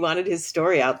because he wanted his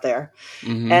story out there.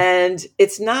 Mm-hmm. And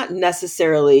it's not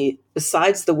necessarily,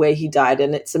 besides the way he died,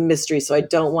 and it's a mystery, so I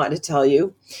don't want to tell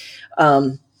you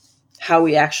how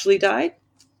he actually died.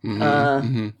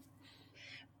 Mm-hmm.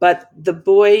 But the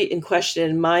boy in question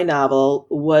in my novel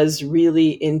was really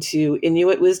into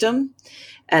Inuit wisdom.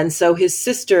 And so his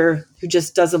sister, who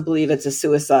just doesn't believe it's a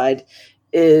suicide,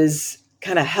 is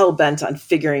kind of hell-bent on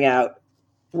figuring out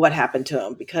what happened to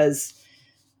him, because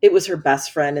it was her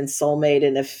best friend and soulmate.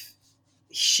 And if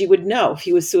she would know if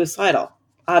he was suicidal,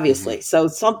 obviously. Mm-hmm. So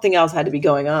something else had to be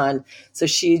going on. So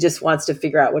she just wants to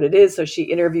figure out what it is. So she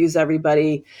interviews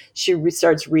everybody. She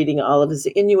starts reading all of his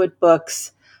Inuit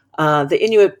books. The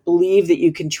Inuit believe that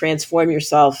you can transform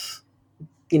yourself,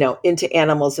 into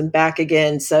animals and back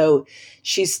again. So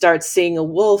she starts seeing a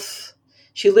wolf.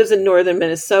 She lives in northern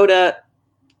Minnesota.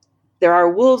 There are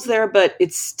wolves there, but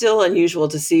it's still unusual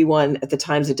to see one at the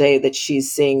times of day that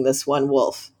she's seeing this one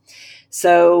wolf.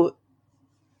 So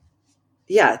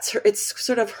yeah, it's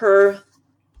sort of her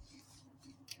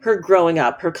growing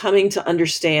up, her coming to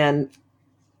understand,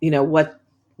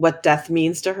 what death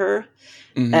means to her.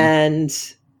 Mm-hmm.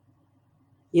 And,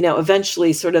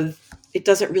 eventually sort of, it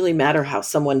doesn't really matter how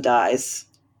someone dies.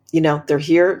 They're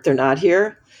here, they're not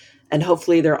here. And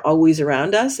hopefully they're always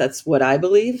around us. That's what I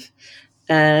believe.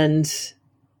 And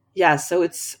yeah, so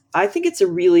I think it's a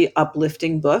really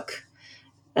uplifting book.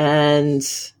 And,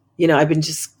 I've been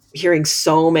just hearing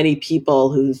so many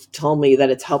people who've told me that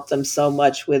it's helped them so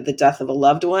much with the death of a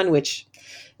loved one, which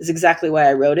is exactly why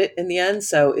I wrote it in the end.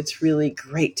 So it's really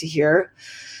great to hear.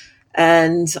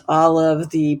 And all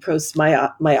of the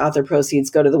my author proceeds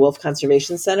go to the Wolf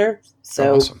Conservation Center.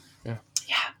 So awesome. Yeah.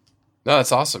 No,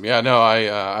 that's awesome. Yeah, no,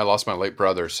 I lost my late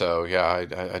brother, so yeah, I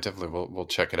definitely will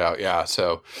check it out. Yeah,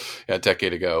 so yeah, a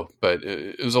decade ago, but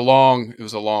it was a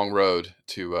long road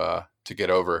to get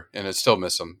over, and I still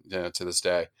miss him to this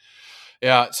day.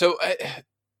 Yeah, so I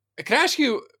can ask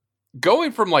you,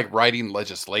 going from like writing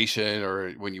legislation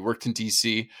or when you worked in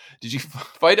DC, did you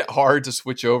find it hard to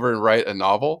switch over and write a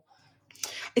novel?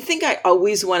 I think I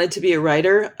always wanted to be a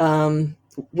writer.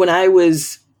 When I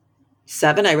was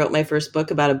 7, I wrote my first book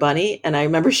about a bunny, and I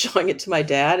remember showing it to my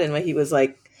dad, and he was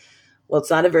like, well, it's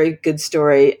not a very good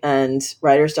story, and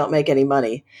writers don't make any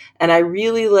money. And I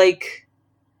really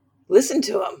listened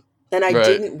to him, and I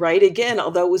didn't write again,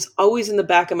 although it was always in the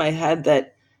back of my head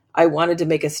that I wanted to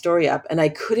make a story up, and I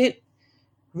couldn't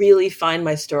really find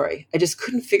my story. I just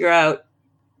couldn't figure out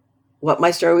what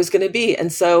my story was going to be.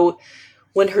 And so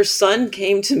when her son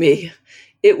came to me,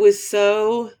 it was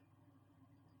so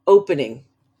opening,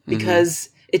 because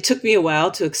it took me a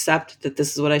while to accept that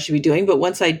this is what I should be doing. But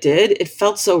once I did, it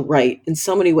felt so right in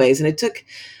so many ways. And it took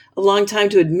a long time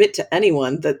to admit to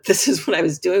anyone that this is what I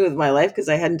was doing with my life, because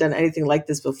I hadn't done anything like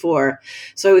this before.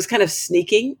 So I was kind of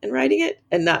sneaking and writing it,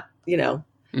 and not,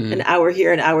 an hour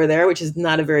here, an hour there, which is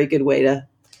not a very good way to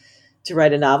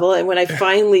write a novel. And when I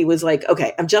finally was like,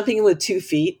 okay, I'm jumping in with 2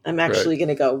 feet. I'm actually going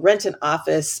to go rent an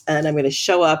office, and I'm going to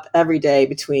show up every day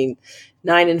between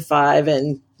 9 and 5,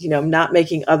 and, not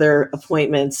making other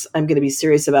appointments. I'm going to be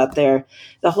serious about the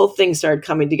whole thing started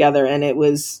coming together, and it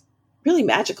was really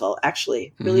magical,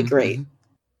 actually, really great.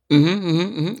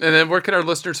 And then where can our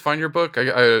listeners find your book?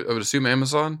 I would assume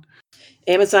Amazon.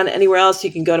 Amazon, anywhere else.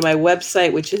 You can go to my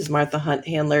website, which is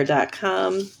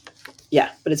marthahunthandler.com.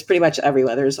 Yeah, but it's pretty much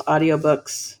everywhere. There's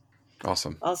audiobooks.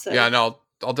 Awesome. Also, yeah, and I'll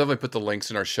definitely put the links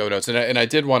in our show notes. And I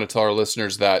did want to tell our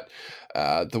listeners that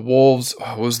the wolves,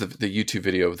 what was the YouTube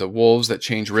video? The wolves that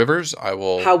change rivers.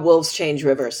 How wolves change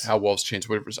rivers. How wolves change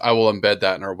rivers. I will embed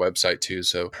that in our website too,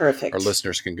 so perfect. Our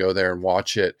listeners can go there and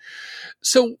watch it.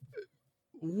 So,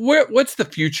 what's the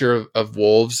future of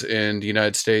wolves in the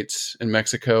United States and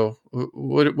Mexico?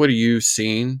 What are you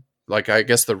seeing? Like, I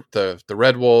guess the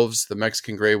red wolves, the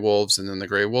Mexican gray wolves, and then the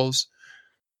gray wolves.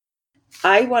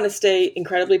 I want to stay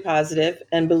incredibly positive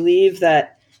and believe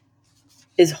that,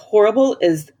 as horrible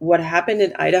as what happened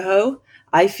in Idaho,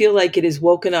 I feel like it has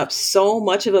woken up so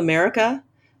much of America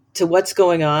to what's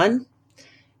going on.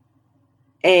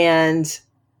 And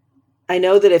I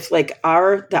know that if the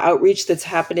outreach that's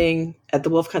happening at the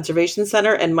Wolf Conservation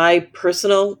Center, and my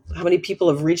personal, how many people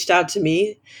have reached out to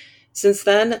me since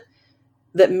then,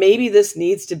 that maybe this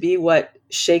needs to be what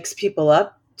shakes people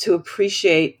up to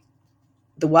appreciate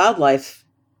the wildlife,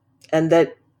 and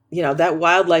that, that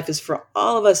wildlife is for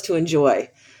all of us to enjoy,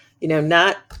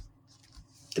 not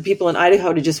the people in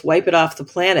Idaho to just wipe it off the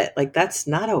planet. Like, that's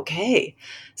not okay.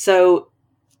 So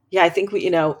yeah, I think you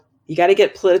got to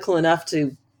get political enough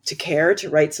to care, to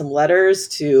write some letters,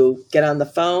 to get on the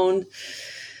phone.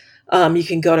 You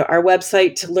can go to our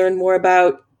website to learn more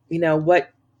about,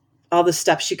 what all the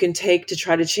steps you can take to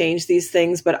try to change these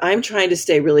things. But I'm trying to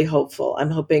stay really hopeful.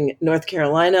 I'm hoping North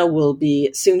Carolina will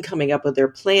be soon coming up with their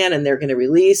plan and they're going to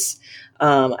release.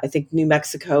 I think New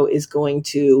Mexico is going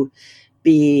to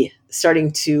be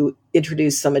starting to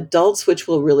introduce some adults, which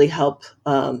will really help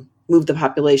move the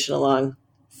population along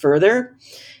further.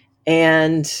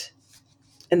 And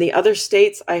the other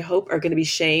states, I hope, are going to be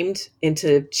shamed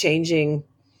into changing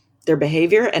their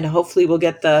behavior. And hopefully we'll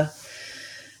get the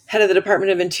head of the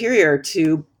Department of Interior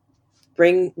to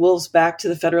bring wolves back to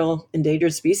the Federal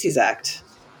Endangered Species Act.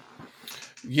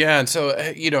 Yeah. And so,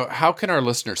 how can our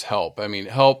listeners help? I mean,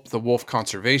 help the Wolf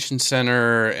Conservation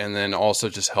Center and then also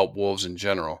just help wolves in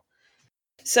general.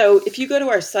 So if you go to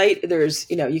our site, there's,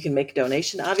 you can make a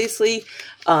donation, obviously.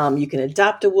 You can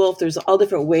adopt a wolf. There's all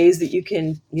different ways that you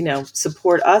can,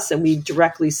 support us. And we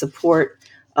directly support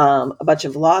a bunch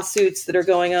of lawsuits that are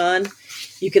going on.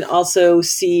 You can also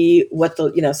see what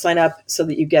sign up so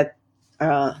that you get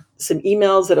some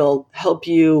emails that'll help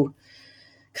you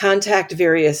contact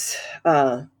various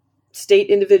state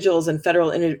individuals and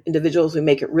federal individuals. We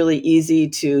make it really easy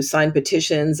to sign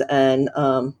petitions and,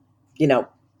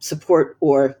 support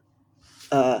or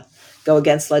go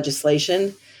against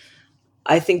legislation.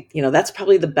 I think, that's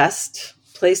probably the best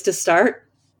place to start.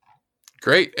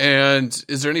 Great. And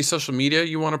is there any social media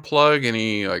you want to plug?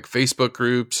 Any like Facebook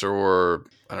groups or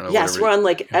I don't know? Yes, whatever.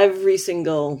 We're on every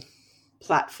single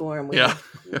platform. We have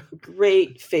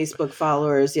great Facebook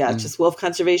followers. Yeah, just Wolf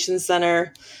Conservation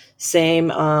Center. Same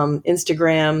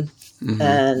Instagram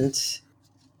and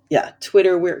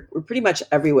Twitter. We're pretty much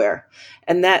everywhere.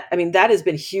 And that has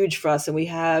been huge for us. And we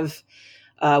have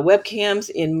webcams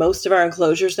in most of our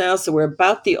enclosures now. So we're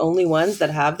about the only ones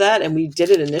that have that. And we did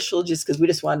it initially just because we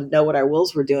just wanted to know what our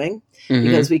wolves were doing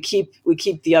because we keep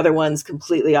the other ones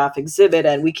completely off exhibit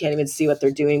and we can't even see what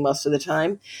they're doing most of the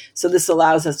time. So this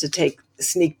allows us to take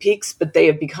sneak peeks, but they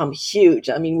have become huge.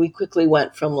 I mean, we quickly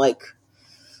went from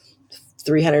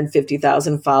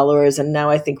 350,000 followers. And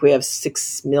now I think we have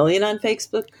 6 million on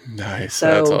Facebook. Nice. So,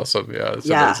 that's awesome. Yeah. That's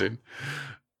amazing.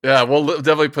 Yeah, we'll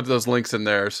definitely put those links in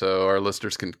there so our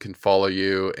listeners can follow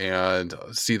you and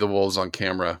see the wolves on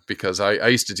camera because I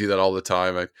used to do that all the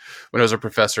time. When I was a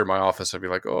professor in my office, I'd be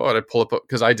like, and I'd pull up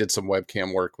because I did some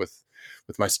webcam work with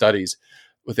my studies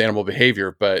with animal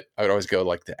behavior, but I would always go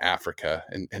to Africa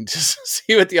and just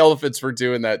see what the elephants were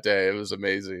doing that day. It was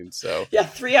amazing. So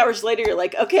 3 hours later, you're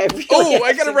like, okay,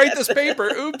 I got to write this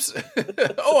paper. Oops.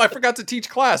 I forgot to teach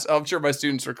class. I'm sure my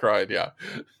students were crying. Yeah.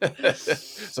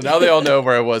 So now they all know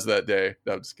where I was that day.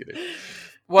 No, I'm just kidding.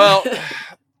 Well,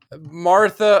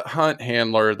 Martha Hunt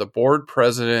Handler, the board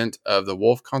president of the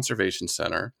Wolf Conservation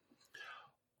Center,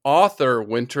 author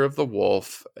Winter of the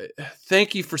Wolf,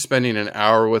 thank you for spending an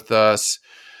hour with us.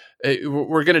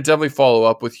 We're going to definitely follow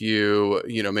up with you,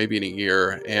 maybe in a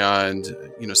year and,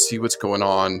 see what's going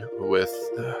on with,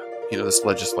 this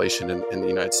legislation in the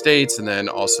United States and then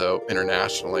also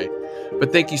internationally.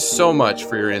 But thank you so much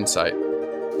for your insight.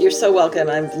 You're so welcome.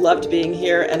 I've loved being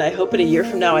here. And I hope in a year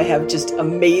from now, I have just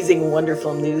amazing,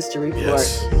 wonderful news to report.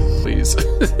 Yes, please.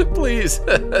 Please.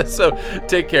 So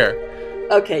take care.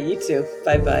 Okay, you too.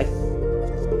 Bye-bye.